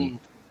Australian.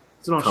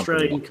 It's an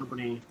Australian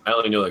company. I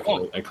only know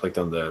I clicked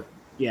on the.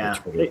 Yeah,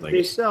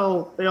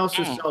 they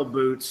also sell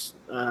boots.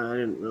 I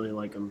didn't really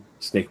like them.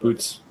 Snake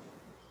boots?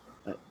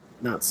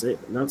 Not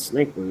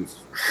snake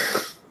boots.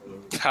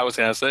 I was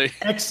gonna say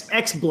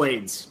X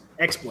Blades.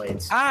 X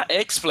Blades.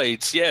 X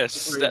Blades.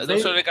 Yes,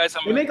 those are the guys.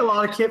 They make a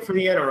lot of kit for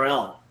the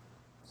NRL.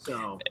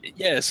 So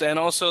yes, and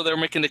also they're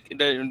making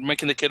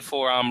the kit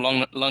for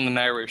London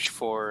Irish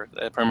for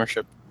the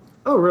Premiership.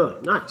 Oh, really?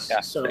 Nice.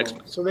 Yeah,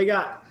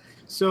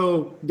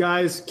 so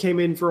guys came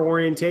in for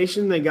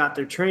orientation. They got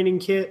their training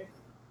kit.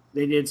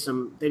 They did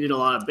a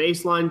lot of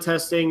baseline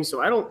testing.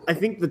 So I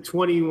think the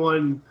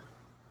 21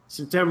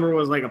 September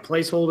was like a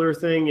placeholder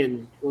thing,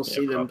 and we'll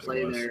see them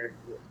play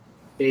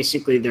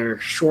their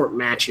short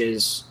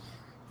matches,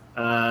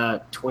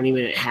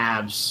 20-minute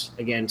halves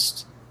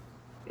against,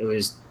 it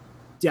was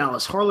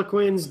Dallas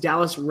Harlequins,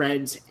 Dallas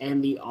Reds,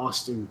 and the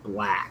Austin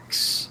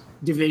Blacks,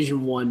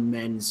 Division I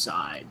men's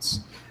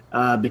sides,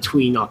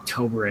 between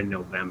October and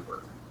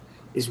November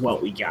is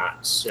what we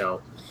got.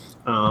 So,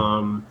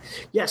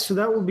 so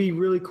that would be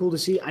really cool to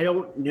see. I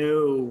don't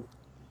know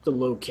the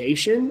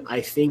location.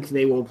 I think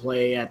they will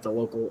play at a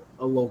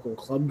local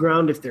club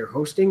ground if they're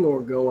hosting,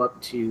 or go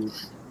up to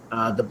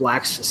the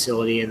Blacks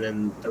facility and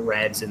then the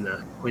Reds and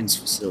the Quins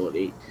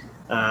facility.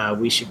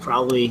 We should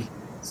probably,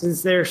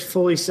 since they're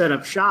fully set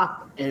up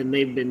shop and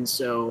they've been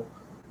so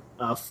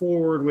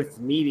forward with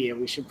the media,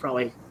 we should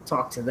probably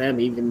talk to them,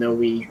 even though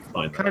we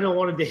kind of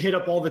wanted to hit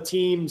up all the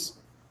teams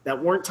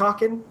that weren't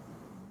talking.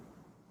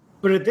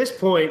 But at this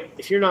point,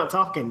 if you're not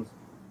talking,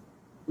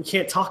 we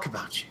can't talk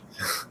about you.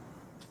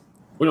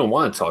 We don't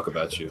want to talk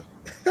about you.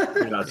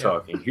 You're not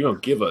talking. You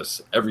don't give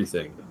us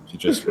everything to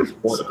just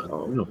report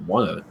on. We don't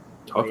want to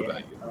talk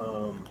about you.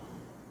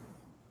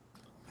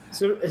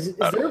 So is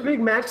there a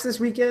big match this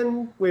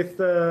weekend with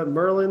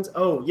Merlins?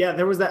 Oh, yeah,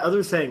 there was that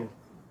other thing.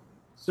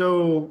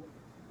 So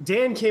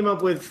Dan came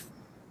up with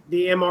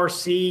the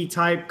MRC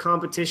type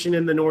competition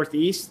in the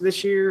Northeast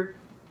this year,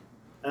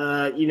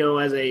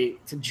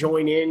 to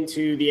join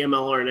into the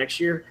MLR next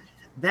year.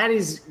 That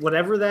is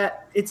whatever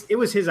it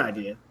was his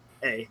idea,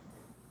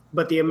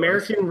 but the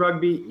American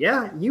Rugby,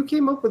 yeah, you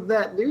came up with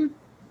that, dude.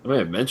 I may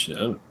have mentioned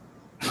it.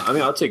 I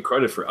mean, I'll take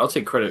credit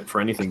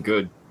for anything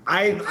good.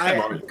 I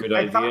Good I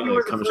idea, thought and you were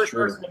it the comes first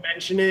true. person to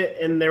mention it,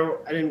 and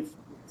I didn't.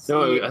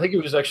 No, see I think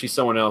it was actually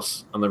someone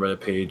else on the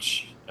Reddit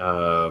page,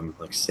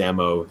 like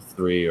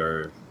Samo3,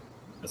 or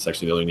that's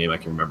actually the only name I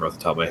can remember off the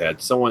top of my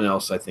head. Someone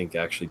else, I think,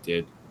 actually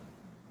did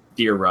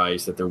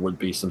theorize that there would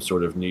be some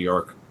sort of New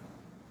York,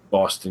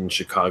 Boston,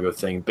 Chicago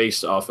thing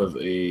based off of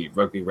a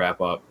rugby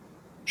wrap-up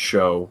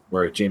show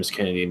where James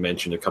Kennedy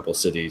mentioned a couple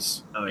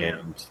cities,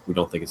 and we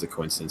don't think it's a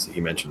coincidence that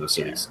he mentioned those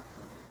cities.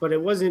 But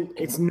it wasn't.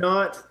 It's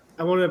not.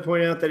 I wanted to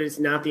point out that it's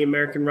not the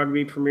American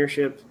Rugby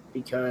Premiership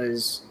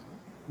because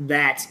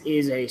that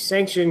is a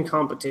sanctioned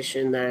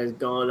competition that has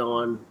gone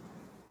on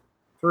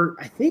for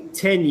I think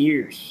 10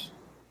 years.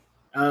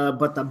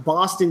 But the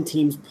Boston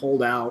teams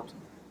pulled out.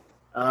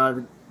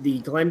 The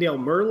Glendale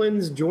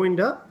Merlins joined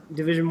up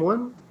Division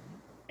One,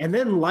 and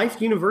then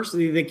Life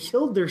University, they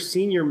killed their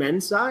senior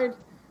men's side.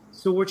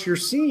 So what you're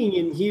seeing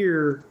in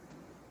here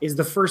is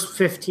the first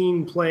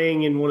 15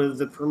 playing in one of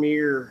the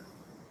premier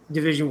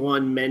Division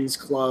One men's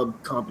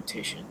club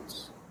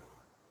competitions.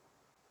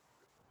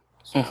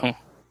 Mm-hmm.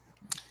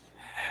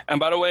 And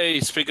by the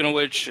way, speaking of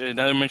which,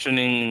 now you're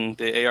mentioning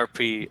the ARP,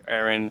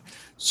 Aaron.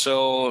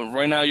 So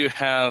right now you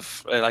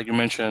have, like you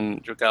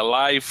mentioned, you got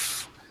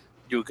Life,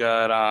 you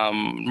got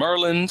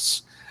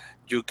Merlins,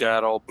 you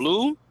got All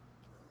Blue,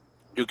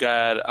 you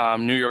got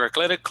New York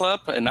Athletic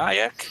Club and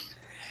IAC,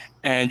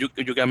 and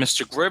you got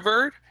Mystic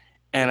River,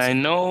 and I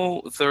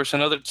know there's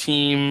another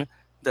team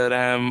that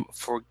I'm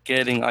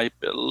forgetting. I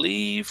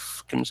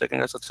believe. Give me a second,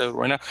 guys. I'll tell you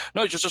right now.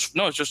 No, it's just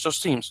those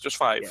teams, just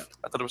 5. Yeah.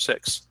 I thought it was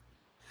 6.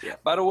 Yeah.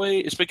 By the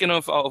way, speaking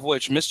of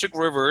which, Mystic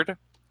River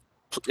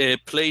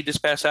played this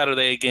past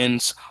Saturday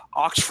against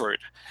Oxford,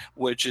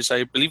 which is,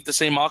 I believe, the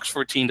same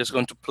Oxford team that's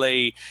going to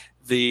play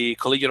the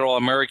Collegiate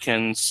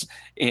All-Americans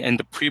in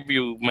the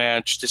preview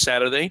match this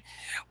Saturday.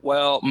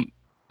 Well,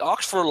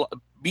 Oxford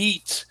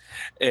beat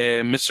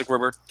Mystic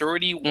River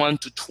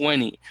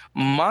 31-20.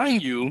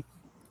 Mind you,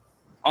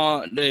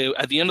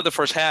 at the end of the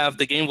first half,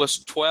 the game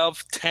was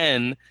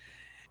 12-10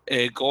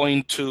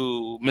 going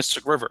to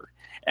Mystic River.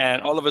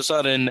 And all of a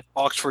sudden,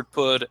 Oxford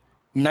put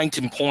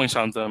 19 points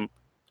on them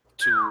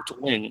to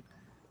win.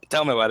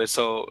 Tell me about it.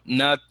 So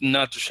not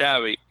too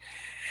shabby.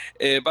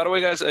 By the way,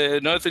 guys,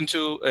 another thing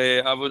too,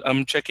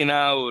 I'm checking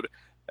out,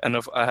 and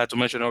I had to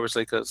mention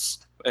obviously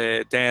because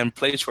Dan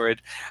plays for it.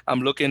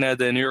 I'm looking at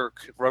the New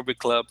York Rugby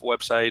Club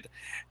website,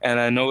 and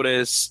I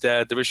noticed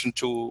that Division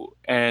 2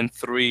 and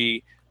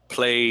 3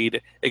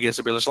 played against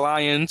the Village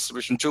Lions.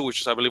 Division 2, which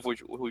is, I believe,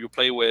 who you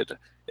play with.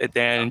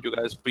 Dan, you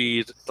guys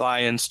beat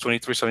Lions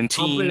 23-17.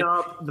 Pumping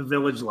up the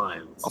Village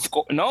Lions. Of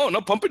course, no,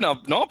 pumping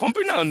up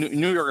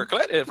New York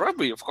Athletic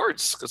Rugby, of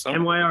course.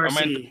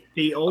 NYRC,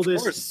 the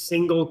oldest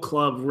single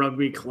club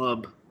rugby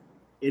club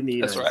in the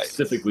United States. Right.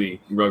 Specifically,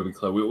 rugby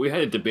club. We had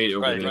a debate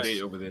over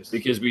this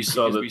because we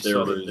saw that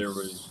there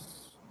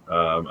was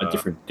a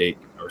different date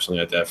or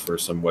something like that for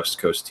some West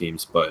Coast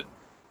teams, but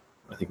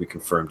I think we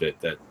confirmed it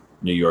that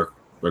New York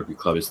Rugby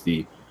Club is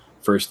the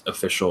first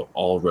official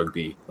all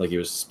rugby. Like, it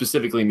was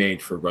specifically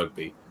made for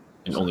rugby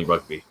and only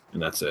rugby,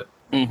 and that's it.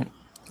 Mm-hmm.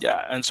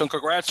 Yeah, and so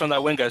congrats on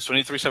that win, guys.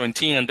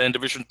 23-17, and then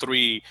Division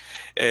 3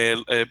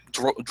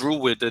 drew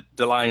with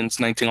the Lions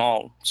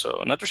 19-all.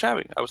 So not too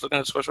shabby. I was looking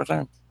at the score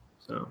time.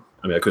 So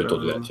I mean, I could have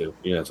told you that too.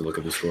 You didn't have to look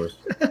at the scores.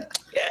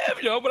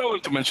 Yeah, but I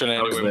wanted to mention it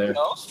anyway.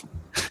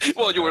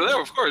 Well, you were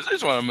there, of course. I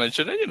just want to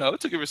mention it,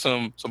 to give you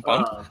some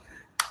pump.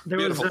 There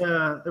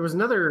was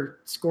another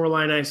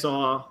scoreline I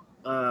saw.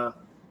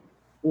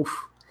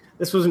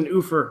 This was an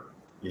oofer.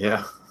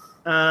 Yeah.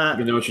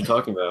 You know what you're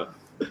talking about.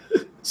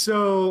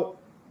 So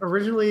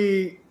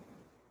originally,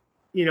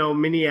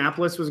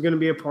 Minneapolis was going to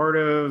be a part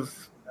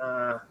of,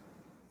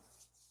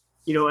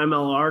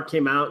 MLR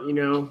came out,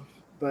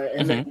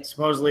 but then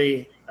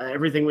supposedly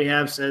everything we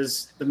have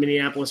says the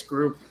Minneapolis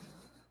group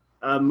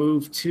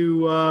moved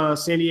to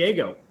San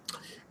Diego.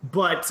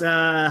 But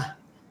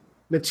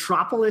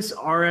Metropolis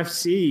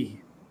RFC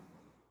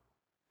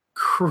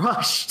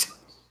crushed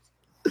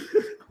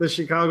the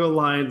Chicago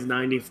Lions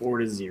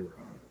 94-0.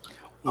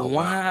 Oh,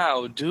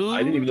 wow, dude. I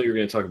didn't even know you were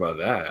going to talk about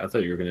that. I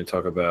thought you were going to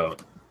talk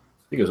about,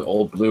 I think it was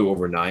All Blue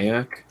over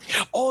Nyack.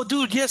 Oh,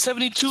 dude, yeah,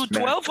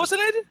 72-12,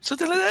 wasn't it?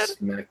 Something like that?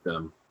 Smacked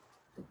them.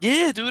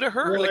 Yeah, dude, I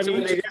heard. Well,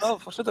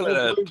 72-12 or something like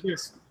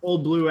that.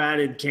 Old Blue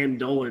added Cam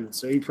Dolan,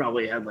 so he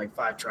probably had like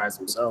 5 tries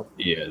himself.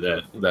 Yeah,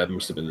 that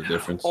must have been the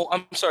difference. Oh,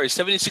 I'm sorry,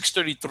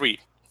 76-33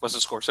 was the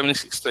score.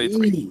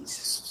 76-33.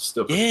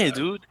 Still bad.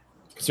 Dude.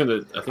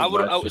 Considering that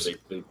I think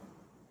they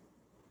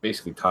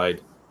basically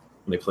tied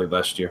when they played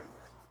last year.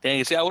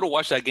 Dang, see, I would have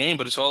watched that game,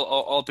 but it's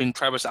all up in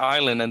Travis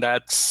Island, and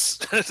that's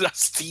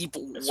deep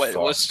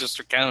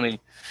Westchester County.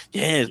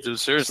 Yeah, dude,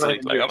 seriously.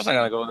 I was not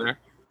going to go there.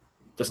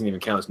 Doesn't even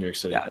count as New York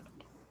City. Yeah.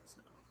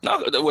 No,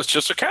 that was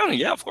Westchester County.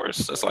 Yeah, of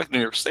course. That's like New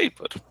York State.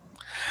 But,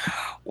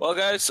 well,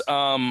 guys,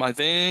 I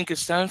think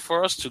it's time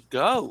for us to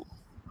go.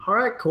 All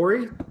right,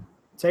 Corey.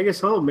 Take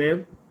us home,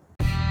 man.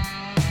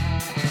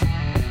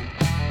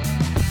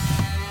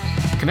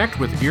 Connect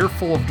with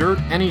Earful of Dirt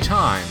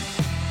anytime.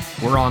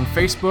 We're on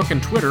Facebook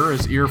and Twitter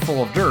as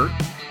Earful of Dirt.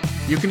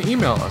 You can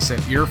email us at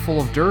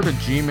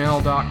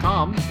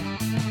earfulofdirt@gmail.com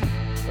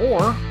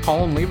or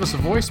call and leave us a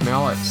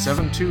voicemail at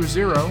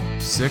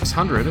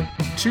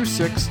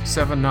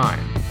 720-600-2679.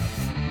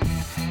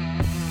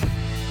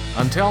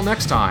 Until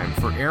next time,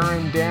 for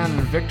Aaron, Dan,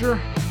 and Victor,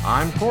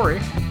 I'm Corey.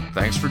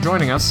 Thanks for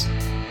joining us.